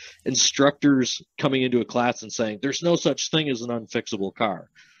topic. Instructors coming into a class and saying, there's no such thing as an unfixable car.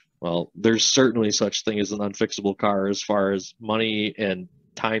 Well, there's certainly such thing as an unfixable car as far as money and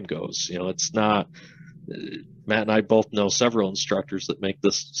time goes. It's not. Matt and I both know several instructors that make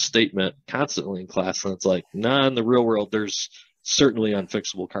this statement constantly in class, and it's like, nah, in the real world, there's certainly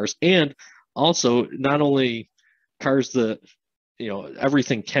unfixable cars. And also, not only cars that,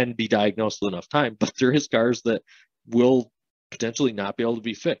 everything can be diagnosed with enough time, but there is cars that will potentially not be able to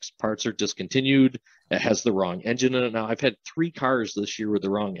be fixed. Parts are discontinued. It has the wrong engine in it. Now, I've had 3 cars this year with the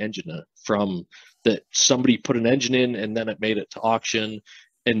wrong engine in it, from that somebody put an engine in and then it made it to auction,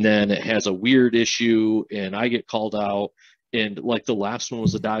 and then it has a weird issue and I get called out. And like the last one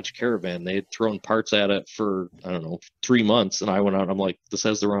was a Dodge Caravan. They had thrown parts at it for, 3 months. And I went out and I'm like, this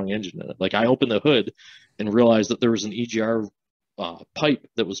has the wrong engine in it. Like, I opened the hood and realized that there was an EGR pipe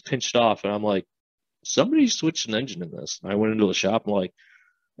that was pinched off. And I'm like, somebody switched an engine in this. And I went into the shop and like,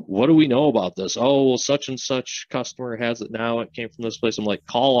 what do we know about this? Oh, well, such and such customer has it now. It came from this place. I'm like,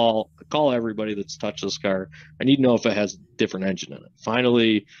 call everybody that's touched this car. I need to know if it has a different engine in it.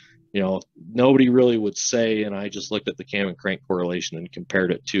 Finally, nobody really would say, and I just looked at the cam and crank correlation and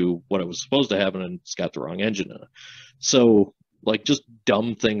compared it to what it was supposed to have, and it's got the wrong engine in it. So like, just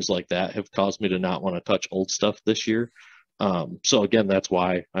dumb things like that have caused me to not want to touch old stuff this year. So again, that's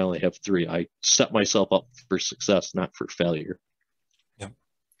why I only have 3. I set myself up for success, not for failure. Yep.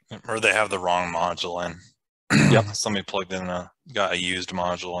 Or they have the wrong module in. Yep. Somebody plugged in got a used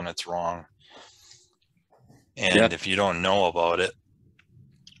module and it's wrong. And if you don't know about it,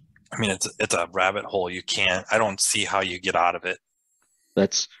 I mean, it's a rabbit hole. I don't see how you get out of it.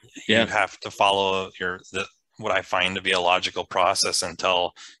 You have to follow what I find to be a logical process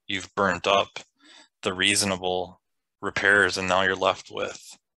until you've burnt up the reasonable repairs, and now you're left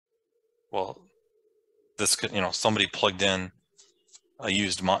with, well, this could, somebody plugged in a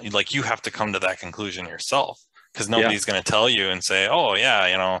used like, you have to come to that conclusion yourself, because nobody's going to tell you and say, oh yeah,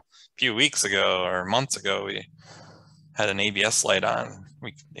 a few weeks ago or months ago we had an ABS light on.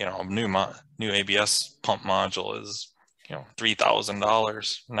 We, new ABS pump module is,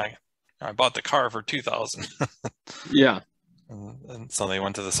 $3,000, and I bought the car for $2,000. Yeah. And so they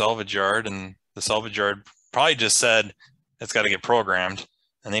went to the salvage yard, and the salvage yard probably just said it's got to get programmed,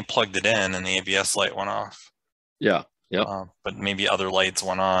 and they plugged it in and the ABS light went off. Yeah. But maybe other lights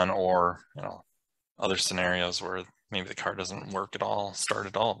went on, or other scenarios where maybe the car doesn't start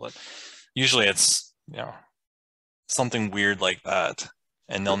at all. But usually it's something weird like that,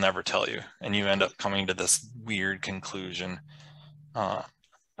 and they'll never tell you, and you end up coming to this weird conclusion. I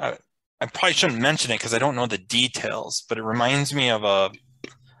probably shouldn't mention it because I don't know the details, but it reminds me of a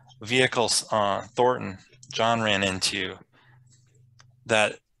vehicle John ran into,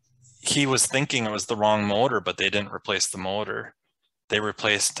 that he was thinking it was the wrong motor, but they didn't replace the motor. They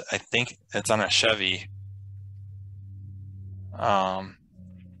replaced, I think it's on a Chevy, the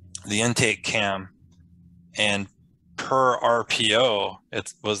intake cam, and per RPO,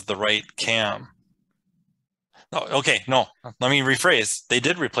 it was the right cam. No, let me rephrase. They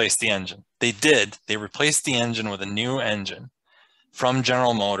did replace the engine. They replaced the engine with a new engine from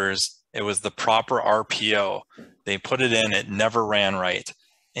General Motors. It was the proper RPO. They put it in, it never ran right.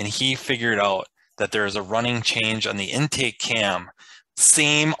 And he figured out that there is a running change on the intake cam,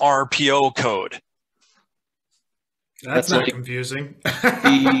 same RPO code. That's not confusing.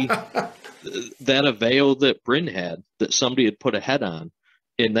 That Aveo that Bryn had, that somebody had put a head on,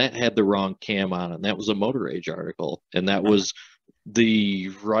 and that had the wrong cam on, and that was a Motor Age article, and that was the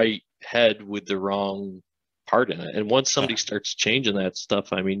right head with the wrong part in it. And once somebody starts changing that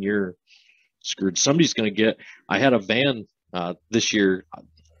stuff, I mean, you're screwed. Somebody's going to get, I had a van this year.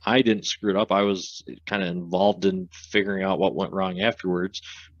 I didn't screw it up. I was kind of involved in figuring out what went wrong afterwards.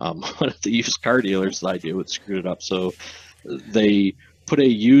 One of the used car dealers that I deal with screwed it up. So they put a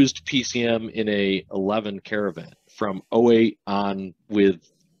used PCM in a 11 Caravan from '08 on with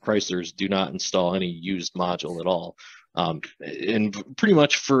Chryslers. Do not install any used module at all. And pretty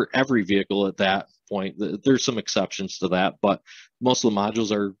much for every vehicle at that point, there's some exceptions to that, but most of the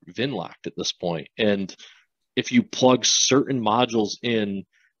modules are VIN locked at this point. And if you plug certain modules in,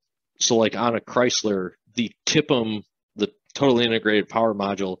 so like on a Chrysler, the TIPM, the totally integrated power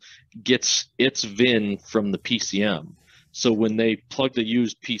module, gets its VIN from the PCM. So when they plugged the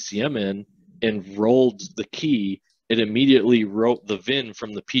used PCM in and rolled the key, it immediately wrote the VIN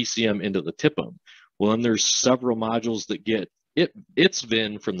from the PCM into the TIPM. Well, then there's several modules that get its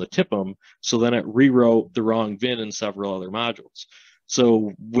VIN from the TIPM, so then it rewrote the wrong VIN in several other modules.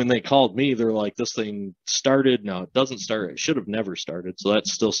 So when they called me, they're like, this thing started. No, it doesn't start. It should have never started. So that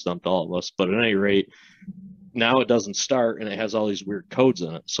still stumped all of us. But at any rate, now it doesn't start and it has all these weird codes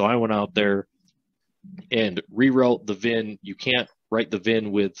in it. So I went out there and rewrote the VIN. You can't write the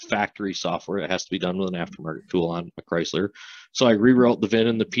VIN with factory software. It has to be done with an aftermarket tool on a Chrysler. So I rewrote the VIN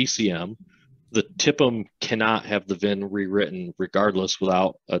in the PCM. The TIPM cannot have the VIN rewritten regardless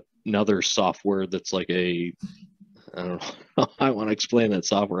without another software that's like a, I don't know. I want to explain that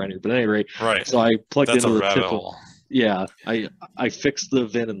software on here, but at any rate, right. So I plugged That's into a the rabbit TIPM. hole. Yeah, I fixed the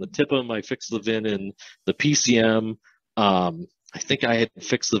VIN in the TIPM. I fixed the VIN in the PCM. I think I had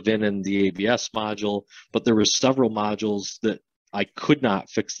fixed the VIN in the ABS module, but there were several modules that I could not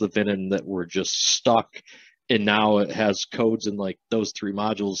fix the VIN in that were just stuck. And now it has codes in like those 3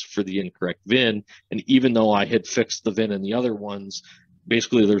 modules for the incorrect VIN. And even though I had fixed the VIN in the other ones,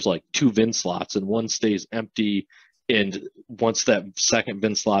 basically there's like 2 VIN slots and one stays empty. And once that second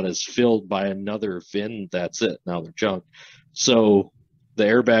VIN slot is filled by another VIN, that's it. Now they're junk. So the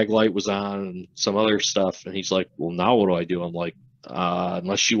airbag light was on and some other stuff. And he's like, well, now what do I do? I'm like,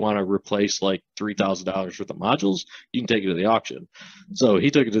 unless you want to replace like $3,000 worth of modules, you can take it to the auction. So he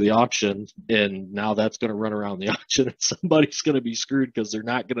took it to the auction, and now that's going to run around the auction, and somebody's going to be screwed because they're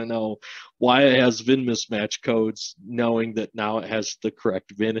not going to know why it has VIN mismatch codes, knowing that now it has the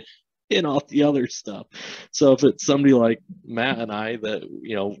correct VIN in all the other stuff. So if it's somebody like Matt and I that,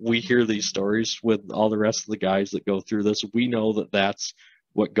 you know, we hear these stories with all the rest of the guys that go through this, we know that that's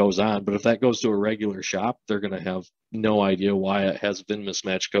what goes on. But if that goes to a regular shop, they're going to have no idea why it has VIN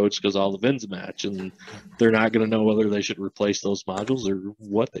mismatch codes because all the VINs match, and they're not going to know whether they should replace those modules or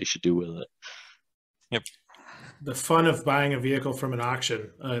what they should do with it. Yep. The fun of buying a vehicle from an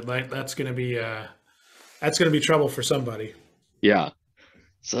auction, that's going to be trouble for somebody. Yeah.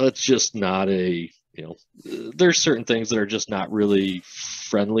 So it's just not a, you know, there's certain things that are just not really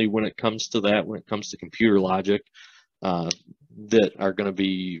friendly when it comes to that, when it comes to computer logic, that are going to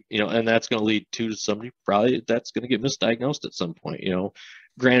be, you know, and that's going to lead to somebody probably that's going to get misdiagnosed at some point, you know.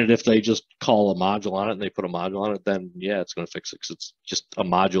 Granted, if they just call a module on it and they put a module on it, then yeah, it's going to fix it because it's just a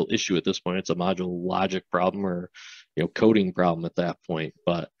module issue at this point. It's a module logic problem or, you know, coding problem at that point,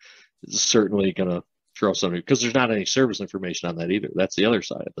 but it's certainly going to throw somebody because there's not any service information on that either. That's the other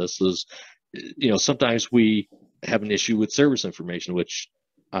side of this is, you know, sometimes we have an issue with service information, which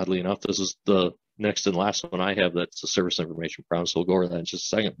oddly enough, this is the next and last one I have that's a service information problem. So we'll go over that in just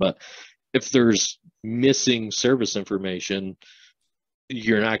a second. But if there's missing service information,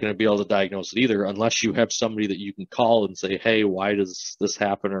 you're not going to be able to diagnose it either unless you have somebody that you can call and say, hey, why does this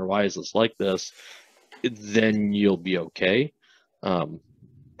happen or why is this like this? Then you'll be okay.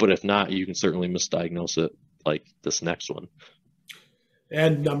 But if not, you can certainly misdiagnose it like this next one.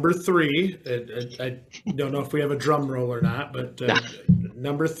 And number 3, I don't know if we have a drum roll or not, but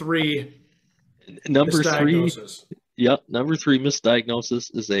number 3, misdiagnosis. Yep, number 3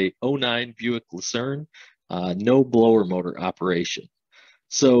 misdiagnosis is a '09 Buick Lucerne, no blower motor operation.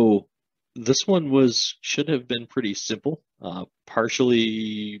 So this one should have been pretty simple,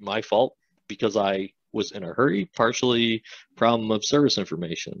 partially my fault because I was in a hurry, partially problem of service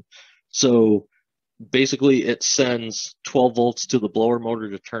information. So basically it sends 12 volts to the blower motor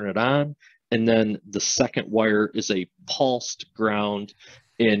to turn it on, and then the second wire is a pulsed ground,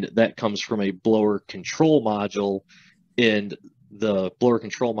 and that comes from a blower control module, and the blower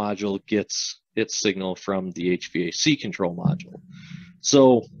control module gets its signal from the HVAC control module.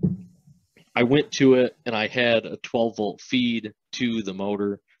 So I went to it and I had a 12 volt feed to the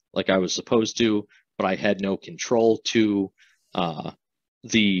motor like I was supposed to, but I had no control to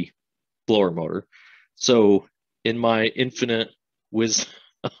the blower motor. So in my infinite wisdom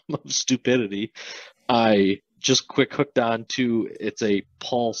of stupidity, I just quick hooked on to, it's a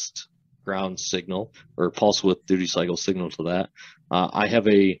pulsed ground signal, or pulse width duty cycle signal to that. I have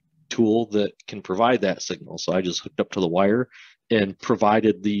a tool that can provide that signal. So I just hooked up to the wire and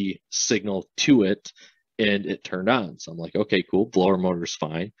provided the signal to it, and it turned on. So I'm like, okay, cool, blower motor's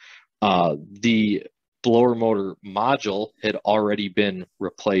fine. The blower motor module had already been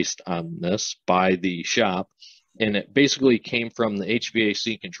replaced on this by the shop, and it basically came from the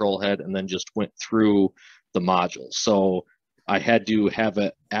HVAC control head and then just went through the module. So I had to have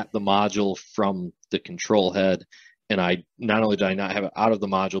it at the module from the control head, and I not only did I not have it out of the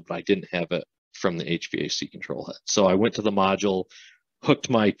module, but I didn't have it from the HVAC control head. So I went to the module, hooked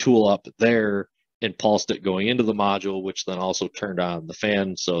my tool up there, and pulsed it going into the module, which then also turned on the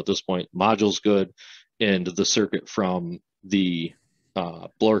fan. So at this point, module's good, and the circuit from the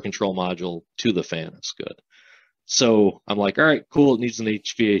blower control module to the fan is good. So I'm like, all right, cool, it needs an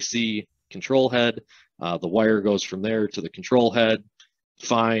HVAC control head. The wire goes from there to the control head.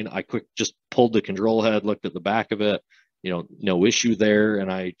 Fine. I just pulled the control head, looked at the back of it, no issue there.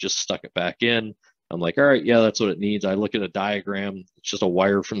 And I just stuck it back in. I'm like, all right, yeah, that's what it needs. I look at a diagram. It's just a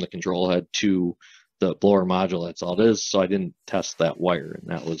wire from the control head to the blower module. That's all it is. So I didn't test that wire,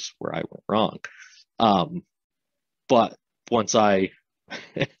 and that was where I went wrong. But once they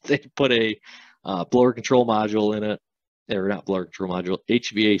put a blower control module in it, or not blower control module,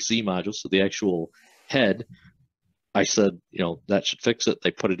 HVAC module, so the actual head, I said, that should fix it.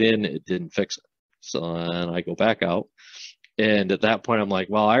 They put it in, it didn't fix it. So then I go back out. And at that point, I'm like,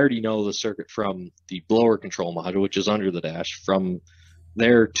 well, I already know the circuit from the blower control module, which is under the dash. From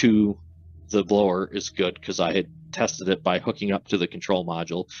there to the blower is good because I had tested it by hooking up to the control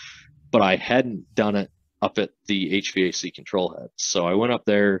module, but I hadn't done it up at the HVAC control head. So I went up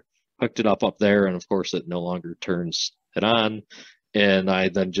there, hooked it up there, and of course it no longer turns it on. And I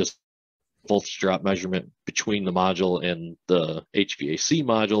then just voltage drop measurement between the module and the HVAC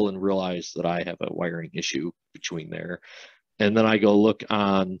module and realized that I have a wiring issue between there. And then I go look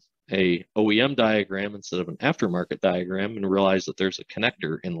on a OEM diagram instead of an aftermarket diagram and realize that there's a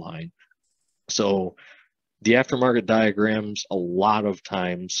connector in line. So the aftermarket diagrams a lot of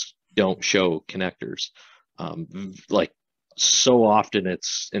times don't show connectors. Like so often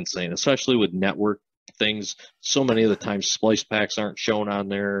it's insane, especially with network things. So many of the times splice packs aren't shown on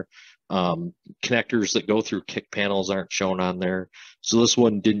there. Connectors that go through kick panels aren't shown on there. So this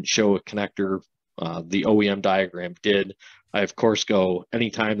one didn't show a connector. The OEM diagram did. I, of course, go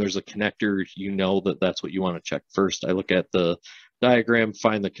anytime there's a connector, that's what you want to check first. I look at the diagram,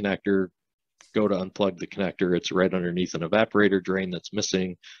 find the connector, go to unplug the connector. It's right underneath an evaporator drain that's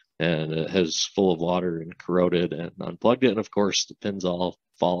missing, and it has full of water and corroded, and unplugged it. And of course, the pins all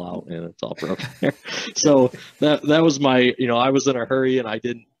fall out and it's all broken there. So that was my, I was in a hurry and I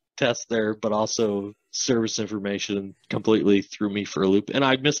didn't test there, but also service information completely threw me for a loop. And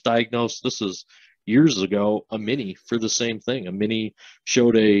I misdiagnosed, this is years ago, a Mini for the same thing. A Mini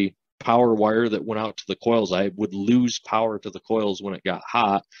showed a power wire that went out to the coils. I would lose power to the coils when it got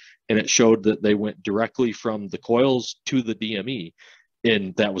hot, and it showed that they went directly from the coils to the DME.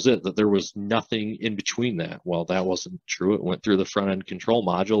 And that was it, that there was nothing in between that. Well, that wasn't true. It went through the front end control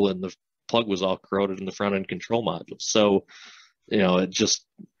module, and the plug was all corroded in the front end control module. So, it just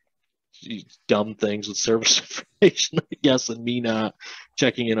dumb things with service information, I guess, and me not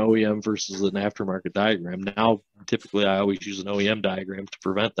checking an OEM versus an aftermarket diagram. Now, typically, I always use an OEM diagram to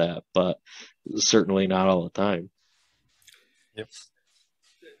prevent that, but certainly not all the time. Yep.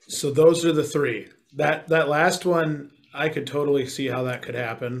 So those are the three. That last one, I could totally see how that could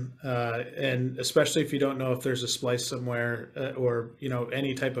happen, and especially if you don't know if there's a splice somewhere or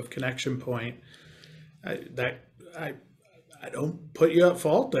any type of connection point. I don't put you at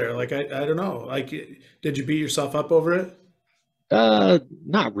fault there. Like I don't know. Like, did you beat yourself up over it?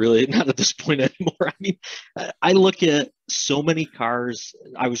 Not really. Not at this point anymore. I mean, I look at so many cars.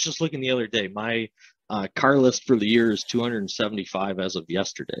 I was just looking the other day. My car list for the year is 275 as of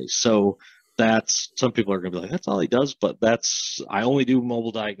yesterday. So that's, some people are going to be like, that's all he does, but I only do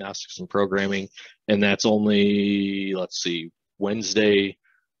mobile diagnostics and programming, and that's only, let's see, Wednesday,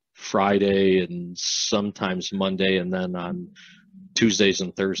 Friday, and sometimes Monday, and then on Tuesdays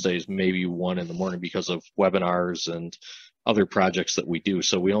and Thursdays, maybe 1 in the morning because of webinars and other projects that we do.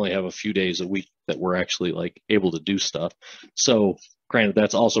 So we only have a few days a week that we're actually like able to do stuff. So granted,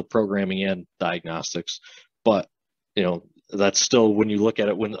 that's also programming and diagnostics, but that's still, when you look at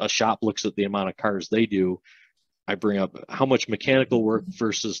it, when a shop looks at the amount of cars they do, I bring up how much mechanical work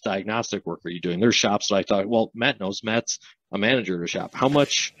versus diagnostic work are you doing? There's shops that I thought, well, Matt knows. Matt's a manager at a shop. How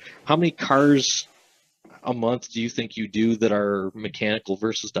many cars a month do you think you do that are mechanical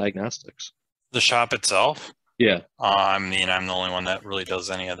versus diagnostics? The shop itself? Yeah. I mean, I'm the only one that really does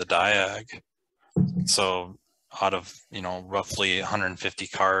any of the Diag. So out of, roughly 150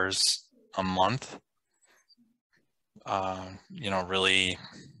 cars a month, really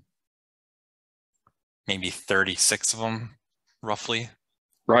maybe 36 of them, roughly.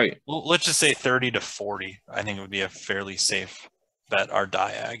 Right. Well, let's just say 30 to 40. I think it would be a fairly safe bet are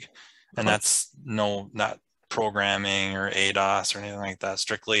Diag. And that's not programming or ADOS or anything like that.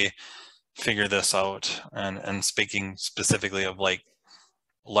 Strictly figure this out. And speaking specifically of like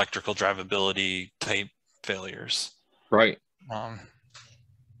electrical drivability type failures. Right.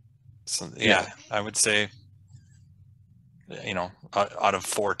 So yeah, I would say, out of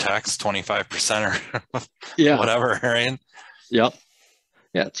 4 techs, 25% or whatever, right? Yep.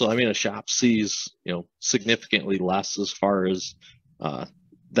 Yeah. So I mean, a shop sees, significantly less as far as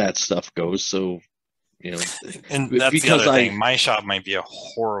that stuff goes. So, and that's because the other thing. My shop might be a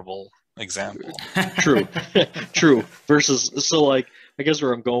horrible example. True. True. Versus, so like, I guess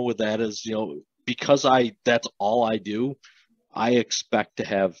where I'm going with that is, because that's all I do, I expect to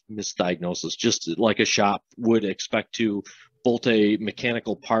have misdiagnosis, just like a shop would expect to bolt a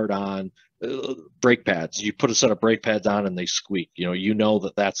mechanical part on brake pads. You put a set of brake pads on and they squeak.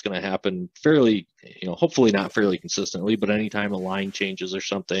 That that's going to happen fairly, hopefully not fairly consistently, but anytime a line changes or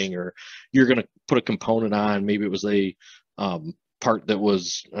something, or you're going to put a component on, maybe it was a part that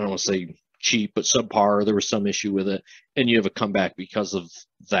was, I don't want to say cheap, but subpar, there was some issue with it, and you have a comeback because of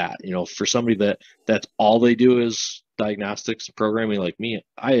that. For somebody that's all they do is diagnostics programming like me,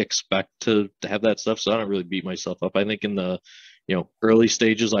 I expect to have that stuff, so I don't really beat myself up. I think in the early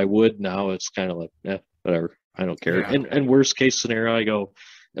stages I would. Now it's kind of like, whatever, I don't care. And worst case scenario, I go,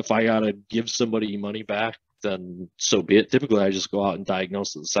 if I gotta give somebody money back, then so be it. Typically I just go out and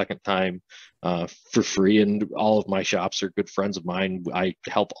diagnose it the second time for free, and all of my shops are good friends of mine. I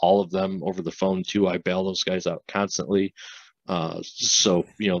help all of them over the phone too. I bail those guys out constantly. So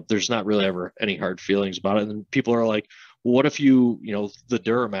there's not really ever any hard feelings about it. And then people are like, well, what if the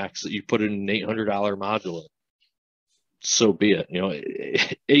Duramax that you put in an $800 module in? So be it.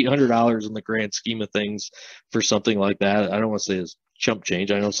 $800 in the grand scheme of things for something like that, I don't want to say it's chump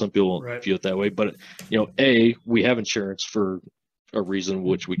change. I know some people won't view it that way, but we have insurance for a reason,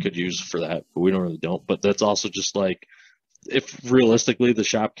 which we could use for that, but we don't. But that's also just like, if realistically the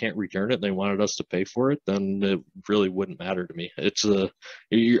shop can't return it and they wanted us to pay for it, then it really wouldn't matter to me. It's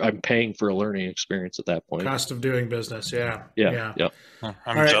I'm paying for a learning experience at that point. Cost of doing business. Yeah.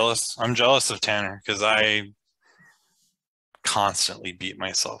 I'm jealous. I'm jealous of Tanner because I constantly beat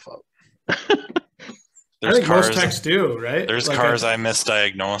myself up. I think most techs do, right? There's cars I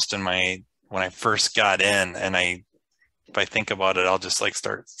misdiagnosed when I first got in, and if I think about it, I'll just like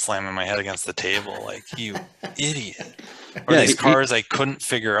start slamming my head against the table, like, you idiot. Or these cars I couldn't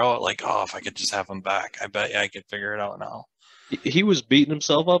figure out, like, if I could just have them back, I bet I could figure it out now. He was beating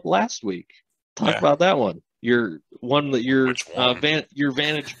himself up last week. Talk about that one. Your Vantage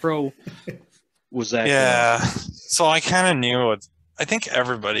Pro was that. Yeah. So I kind of knew I think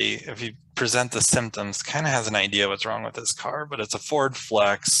everybody, if you present the symptoms, kind of has an idea what's wrong with this car, but it's a Ford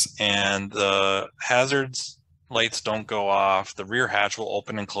Flex, and the hazards lights don't go off. The rear hatch will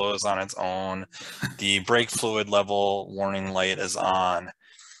open and close on its own. The brake fluid level warning light is on.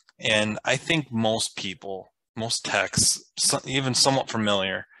 And I think most people, most techs, even somewhat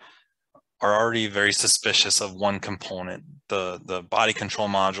familiar, are already very suspicious of one component, the body control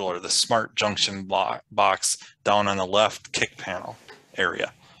module or the smart junction box down on the left kick panel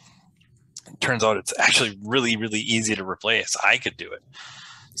area. It turns out it's actually really, really easy to replace. I could do it.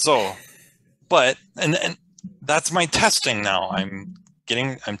 So, and that's my testing now. I'm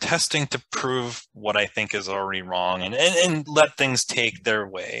testing to prove what I think is already wrong and let things take their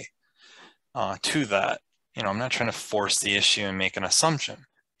way to that. I'm not trying to force the issue and make an assumption.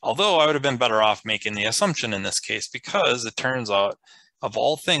 Although I would have been better off making the assumption in this case, because it turns out, of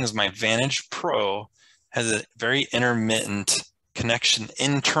all things, my Vantage Pro has a very intermittent connection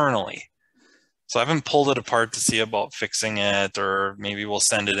internally. So I haven't pulled it apart to see about fixing it, or maybe we'll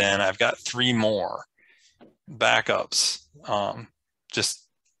send it in. I've got 3 more backups, just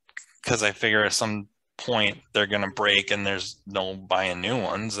because I figure at some point they're going to break and there's no buying new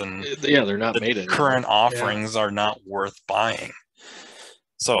ones. And they're not made anymore. Current offerings are not worth buying.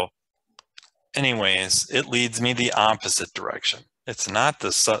 So anyways, it leads me the opposite direction. It's not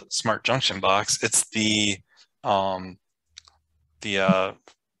the smart junction box. It's is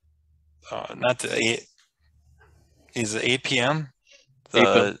it APM?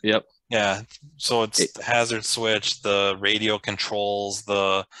 Yep. Yeah. So it's the hazard switch, the radio controls,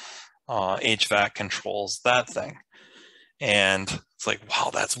 the HVAC controls, that thing. And it's like, wow,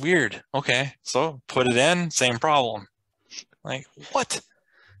 that's weird. Okay, so put it in, same problem. Like, what?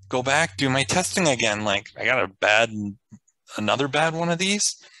 Go back, do my testing again. Like, I got another bad one of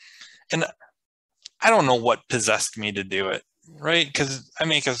these. And I don't know what possessed me to do it, right? Because I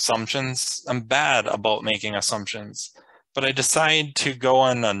make assumptions. I'm bad about making assumptions. But I decide to go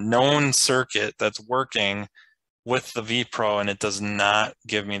on a known circuit that's working with the vPro, and it does not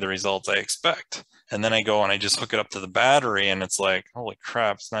give me the results I expect. And then I go and I just hook it up to the battery, and it's like, holy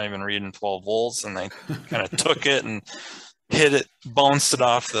crap, it's not even reading 12 volts. And I kind of took it and hit it, bounced it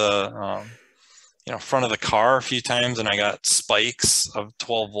off the front of the car a few times, and I got spikes of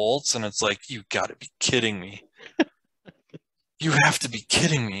 12 volts. And it's like, you got to be kidding me. You have to be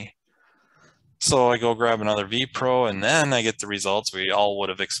kidding me. So I go grab another vPro, and then I get the results we all would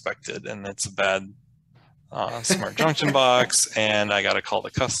have expected. And it's a bad smart junction box, and I got to call the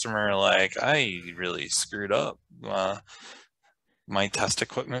customer like, I really screwed up. My test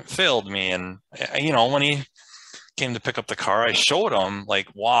equipment failed me. And, when he came to pick up the car, I showed him like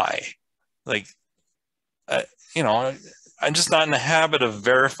why. Like, I'm just not in the habit of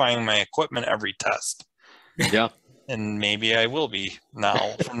verifying my equipment every test. Yeah. And maybe I will be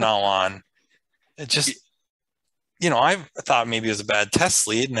from now on. It just, I thought maybe it was a bad test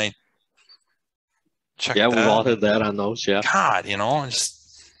lead, and I checked that. Yeah, we've all had that on those, yeah. God,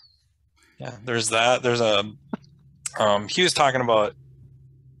 there's that. There's he was talking about,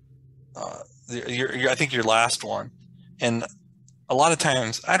 I think your last one. And a lot of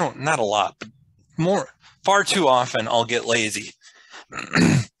times, not a lot, but far too often, I'll get lazy.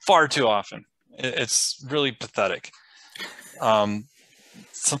 Far too often. It's really pathetic.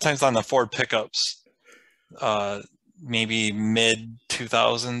 Sometimes on the Ford pickups, maybe mid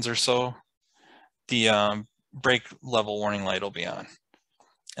 2000s or so, the brake level warning light will be on.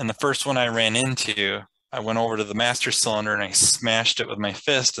 And the first one I ran into, I went over to the master cylinder and I smashed it with my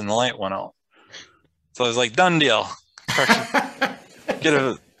fist, and the light went out. So I was like, done deal. Get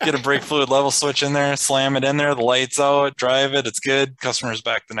a brake fluid level switch in there, slam it in there, the light's out, drive it, it's good. Customer's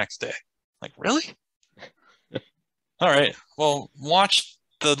back the next day. Like, really? All right, well, watch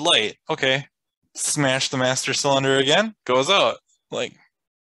the light. Okay, smash the master cylinder again, goes out. Like,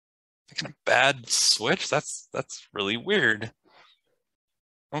 picking a bad switch? That's really weird.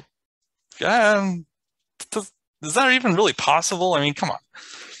 Oh, is that even really possible? I mean, come on.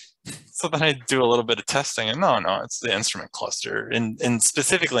 So then I do a little bit of testing, and no, it's the instrument cluster. And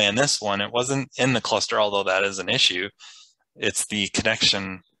specifically in this one, it wasn't in the cluster, although that is an issue. It's the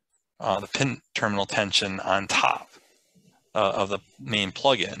connection, the pin terminal tension on top of the main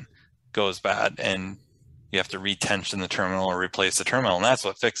plug-in goes bad, and you have to retension the terminal or replace the terminal, and that's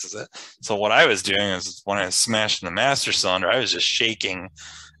what fixes it. So what I was doing is, when I was smashing the master cylinder, I was just shaking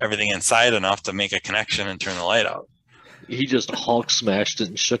everything inside enough to make a connection and turn the light out. He just Hulk smashed it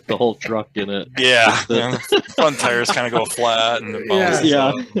and shook the whole truck in it. Yeah, the front tires kind of go flat, and the bounces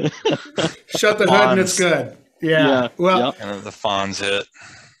up. Shut the hood and it's good. Yeah. Well, yep. And the fawns hit.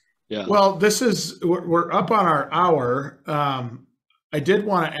 Yeah. Well, we're up on our hour. I did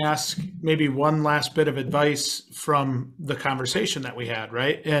want to ask maybe one last bit of advice from the conversation that we had,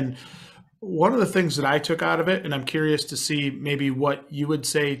 right? And one of the things that I took out of it, and I'm curious to see maybe what you would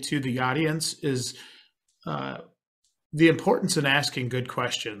say to the audience, is the importance in asking good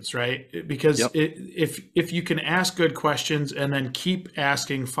questions, right? Because if you can ask good questions and then keep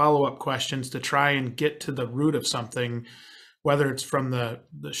asking follow-up questions to try and get to the root of something, whether it's from the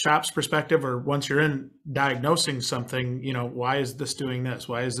shop's perspective or once you're in diagnosing something, why is this doing this?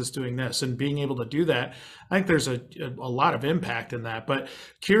 Why is this doing this? And being able to do that, I think there's a lot of impact in that. But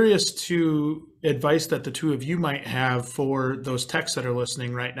curious to advice that the two of you might have for those techs that are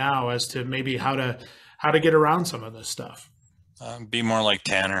listening right now as to maybe how to get around some of this stuff. Be more like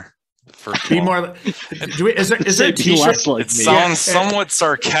Tanner. Be more. Is there a t-shirt? Like it sounds somewhat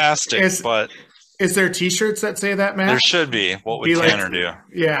sarcastic, but. Is there T-shirts that say that, Matt? There should be. What would Tanner do?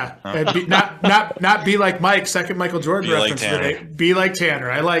 Yeah, not be like Mike. Second Michael Jordan reference today. Be like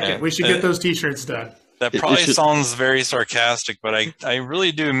Tanner. I like it. We should get those T-shirts done. That probably sounds very sarcastic, but I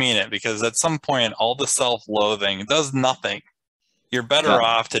really do mean it, because at some point, all the self-loathing does nothing. You're better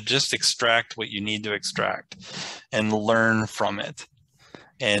off to just extract what you need to extract and learn from it,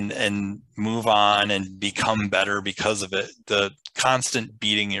 and move on and become better because of it. The constant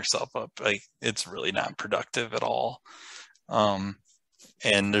beating yourself up, like, it's really not productive at all. And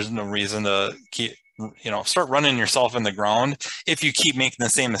there's no reason to keep, start running yourself in the ground. If you keep making the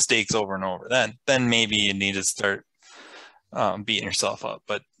same mistakes over and over, then maybe you need to start beating yourself up.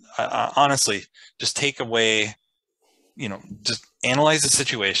 But honestly, just take away, just analyze the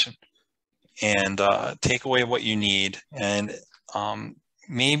situation and take away what you need. And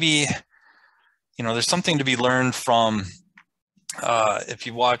maybe, there's something to be learned from if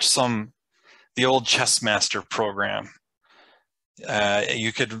you watch the old Chessmaster program.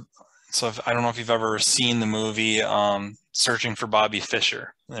 You could, I don't know if you've ever seen the movie Searching for Bobby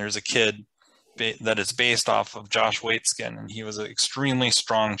Fischer. There's a kid that it's based off of Josh Waitzkin, and he was an extremely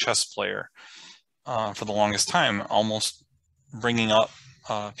strong chess player for the longest time, almost bringing up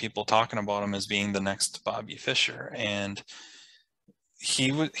people talking about him as being the next Bobby Fischer. And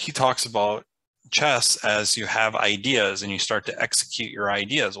he talks about chess as you have ideas and you start to execute your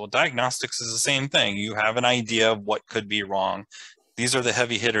ideas. Well, diagnostics is the same thing. You have an idea of what could be wrong. These are the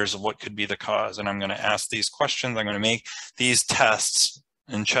heavy hitters of what could be the cause. And I'm going to ask these questions. I'm going to make these tests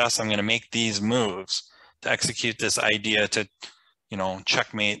in chess. I'm going to make these moves to execute this idea to,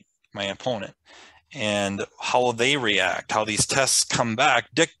 checkmate my opponent. And how they react, how these tests come back,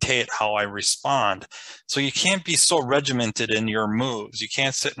 dictate how I respond. So you can't be so regimented in your moves. You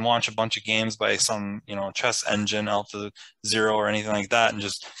can't sit and watch a bunch of games by some, chess engine, Alpha Zero or anything like that, and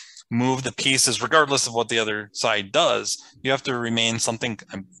just move the pieces regardless of what the other side does. You have to remain something,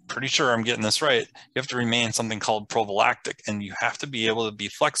 I'm pretty sure I'm getting this right, you have to remain something called prophylactic, and you have to be able to be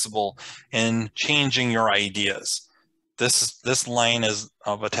flexible in changing your ideas. This line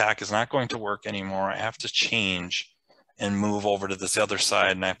of attack is not going to work anymore. I have to change and move over to this other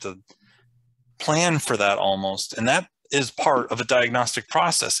side, and I have to plan for that almost. And that is part of a diagnostic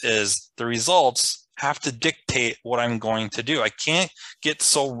process, is the results have to dictate what I'm going to do. I can't get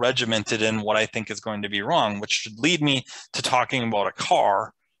so regimented in what I think is going to be wrong, which should lead me to talking about a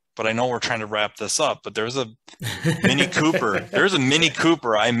car. But I know we're trying to wrap this up, but there's a Mini Cooper. There's a Mini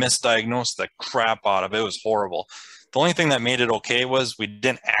Cooper I misdiagnosed the crap out of. It was horrible. The only thing that made it okay was we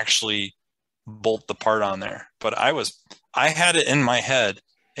didn't actually bolt the part on there. But I had it in my head,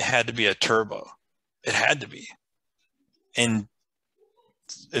 it had to be a turbo. It had to be. And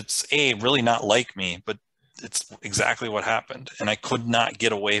it's really not like me, but it's exactly what happened. And I could not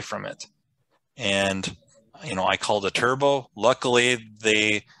get away from it. And, I called a turbo. Luckily,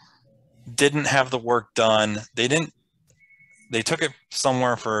 they didn't have the work done. They took it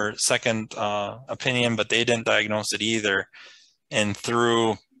somewhere for second opinion, but they didn't diagnose it either. And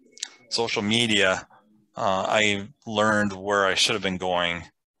through social media, I learned where I should have been going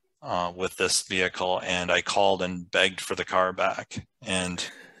with this vehicle, and I called and begged for the car back. And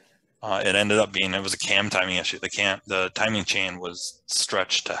it ended up being, it was a cam timing issue. The timing chain was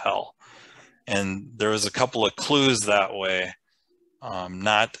stretched to hell. And there was a couple of clues that way.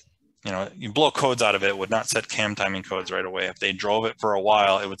 You blow codes out of it, it would not set cam timing codes right away. If they drove it for a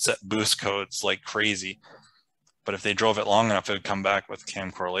while, it would set boost codes like crazy. But if they drove it long enough, it would come back with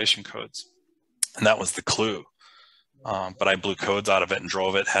cam correlation codes. And that was the clue. But I blew codes out of it and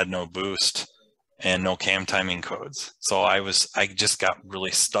drove it, had no boost and no cam timing codes. So I just got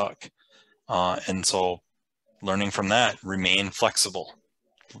really stuck. And so learning from that, remain flexible.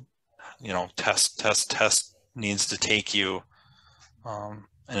 Test needs to take you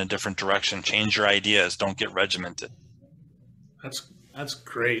in a different direction. Change your ideas. Don't get regimented. That's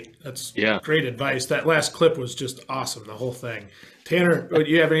great. That's great advice. That last clip was just awesome, the whole thing. Tanner, do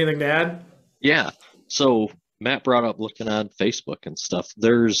you have anything to add? Yeah. So Matt brought up looking on Facebook and stuff.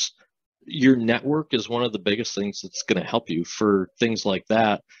 Your network is one of the biggest things that's going to help you for things like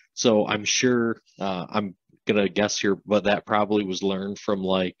that. So I'm sure, I'm going to guess here, but that probably was learned from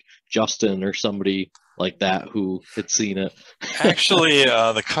like Justin or somebody like that who had seen it. Actually,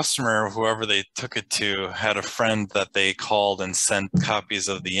 the customer, whoever they took it to, had a friend that they called and sent copies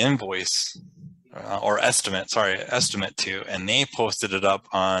of the invoice or estimate to, and they posted it up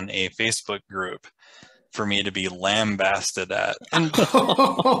on a Facebook group for me to be lambasted at, and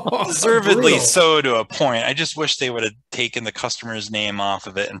deservedly so to a point. I just wish they would have taken the customer's name off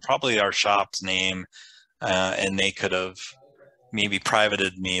of it and probably our shop's name, and they could have maybe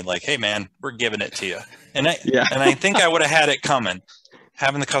privated me like, hey man, we're giving it to you. And I think I would have had it coming.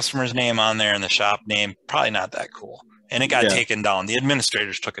 Having the customer's name on there and the shop name, probably not that cool. And it got taken down. The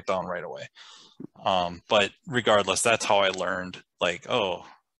administrators took it down right away. But regardless, that's how I learned, like, oh,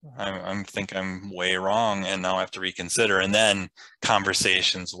 I think I'm way wrong, and now I have to reconsider. And then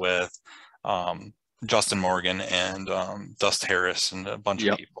conversations with Justin Morgan and Dust Harris and a bunch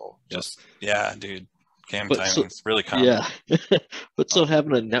of people. Just, dude, cam timing is really common. Yeah. But so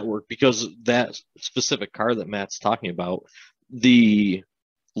having a network, because that specific car that Matt's talking about, the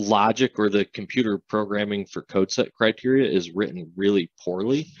logic or the computer programming for code set criteria is written really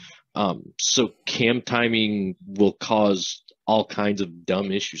poorly. So cam timing will cause all kinds of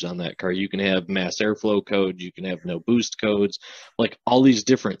dumb issues on that car. You can have mass airflow code, you can have no boost codes, like all these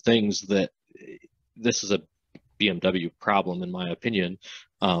different things that this is a BMW problem, in my opinion,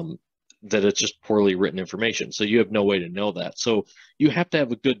 that it's just poorly written information. So you have no way to know that. So you have to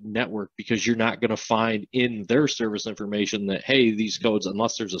have a good network, because you're not going to find in their service information that, hey, these codes,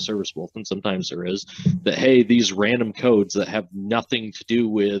 unless there's a service bulletin, sometimes there is, that, hey, these random codes that have nothing to do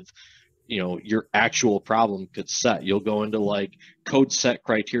with, your actual problem could set. You'll go into like code set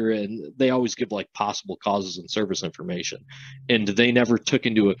criteria, and they always give like possible causes and service information. And they never took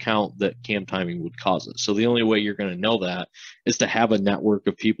into account that cam timing would cause it. So the only way you're going to know that is to have a network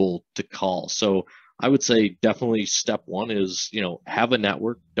of people to call. So I would say definitely step one is, have a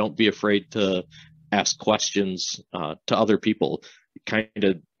network. Don't be afraid to ask questions to other people. Kind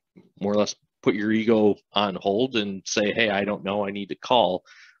of more or less put your ego on hold and say, hey, I don't know, I need to call.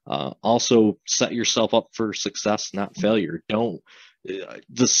 Also set yourself up for success, not failure. Don't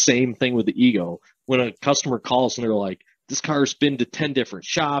the same thing with the ego. When a customer calls and they're like, this car's been to 10 different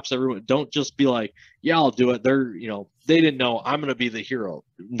shops, everyone, don't just be like, yeah, I'll do it. They didn't know I'm going to be the hero.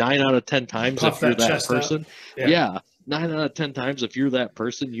 9 out of 10 times, if you're that person, 9 out of 10 times, if you're that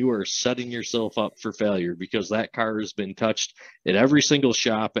person, you are setting yourself up for failure, because that car has been touched at every single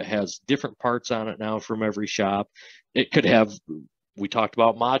shop. It has different parts on it now from every shop. It could have, we talked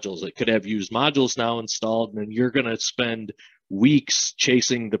about modules. It could have used modules now installed, and then you're going to spend weeks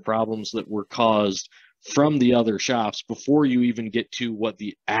chasing the problems that were caused from the other shops before you even get to what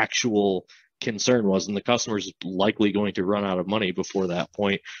the actual concern was. And the customer's likely going to run out of money before that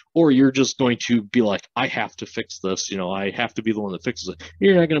point, or you're just going to be like, I have to fix this. I have to be the one that fixes it.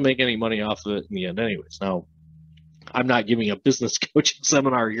 You're not going to make any money off of it in the end anyways. Now, I'm not giving a business coaching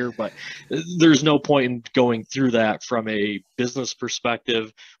seminar here, but there's no point in going through that from a business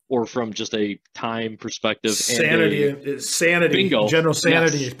perspective or from just a time perspective. Sanity, bingo. General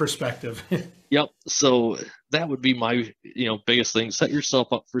sanity perspective. Yep. So that would be my, biggest thing. Set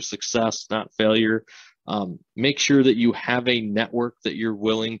yourself up for success, not failure. Make sure that you have a network that you're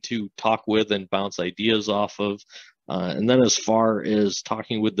willing to talk with and bounce ideas off of. And then as far as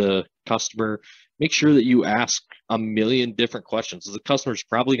talking with the customer, make sure that you ask a million different questions. The customer's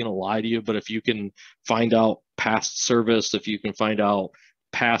probably going to lie to you, but if you can find out past service, if you can find out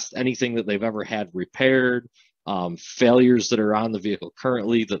past anything that they've ever had repaired, failures that are on the vehicle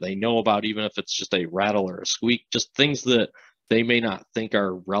currently that they know about, even if it's just a rattle or a squeak, just things that they may not think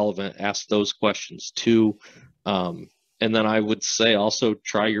are relevant, ask those questions too. And then I would say also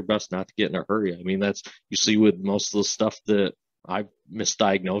try your best not to get in a hurry. I mean, that's, you see with most of the stuff that I've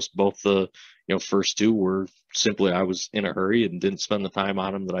misdiagnosed, both the first two were simply I was in a hurry and didn't spend the time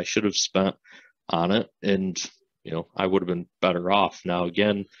on them that I should have spent on it. And, I would have been better off. Now,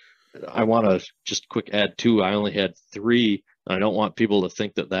 again, I want to just quick add too, I only had 3. I don't want people to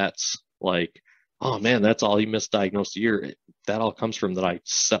think that that's like, oh man, that's all he misdiagnosed a year. That all comes from that I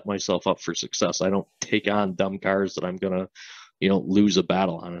set myself up for success. I don't take on dumb cars that I'm going to, lose a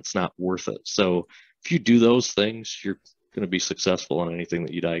battle on. It's not worth it. So if you do those things, you're going to be successful on anything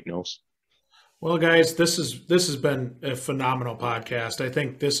that you diagnose. Well, guys, this has been a phenomenal podcast. I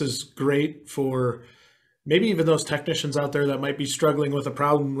think this is great for maybe even those technicians out there that might be struggling with a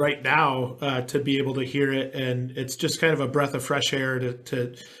problem right now, to be able to hear it. And it's just kind of a breath of fresh air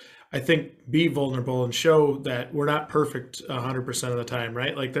to I think, be vulnerable and show that we're not perfect 100% of the time,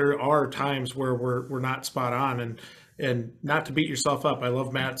 right? Like there are times where we're not spot on, and not to beat yourself up. I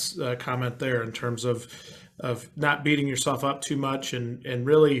love Matt's comment there in terms of not beating yourself up too much, and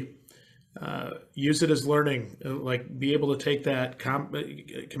really use it as learning. Like be able to take that,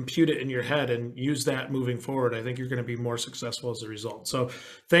 compute it in your head and use that moving forward. I think you're going to be more successful as a result. So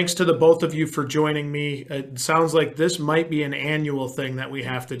thanks to the both of you for joining me. It sounds like this might be an annual thing that we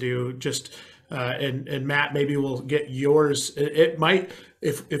have to do. Just and Matt, maybe we'll get yours. It might,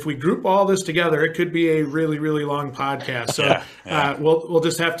 if we group all this together, it could be a really, really long podcast. So we'll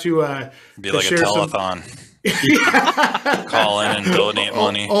just have to be like a telethon. Call in and donate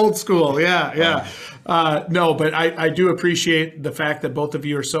money. Old school. Yeah. No, but I do appreciate the fact that both of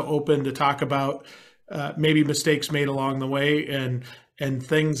you are so open to talk about maybe mistakes made along the way and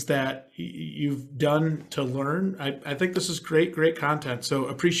things that you've done to learn. I think this is great content. So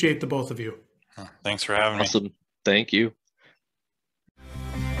appreciate the both of you. Thanks for having me. Awesome. Thank you.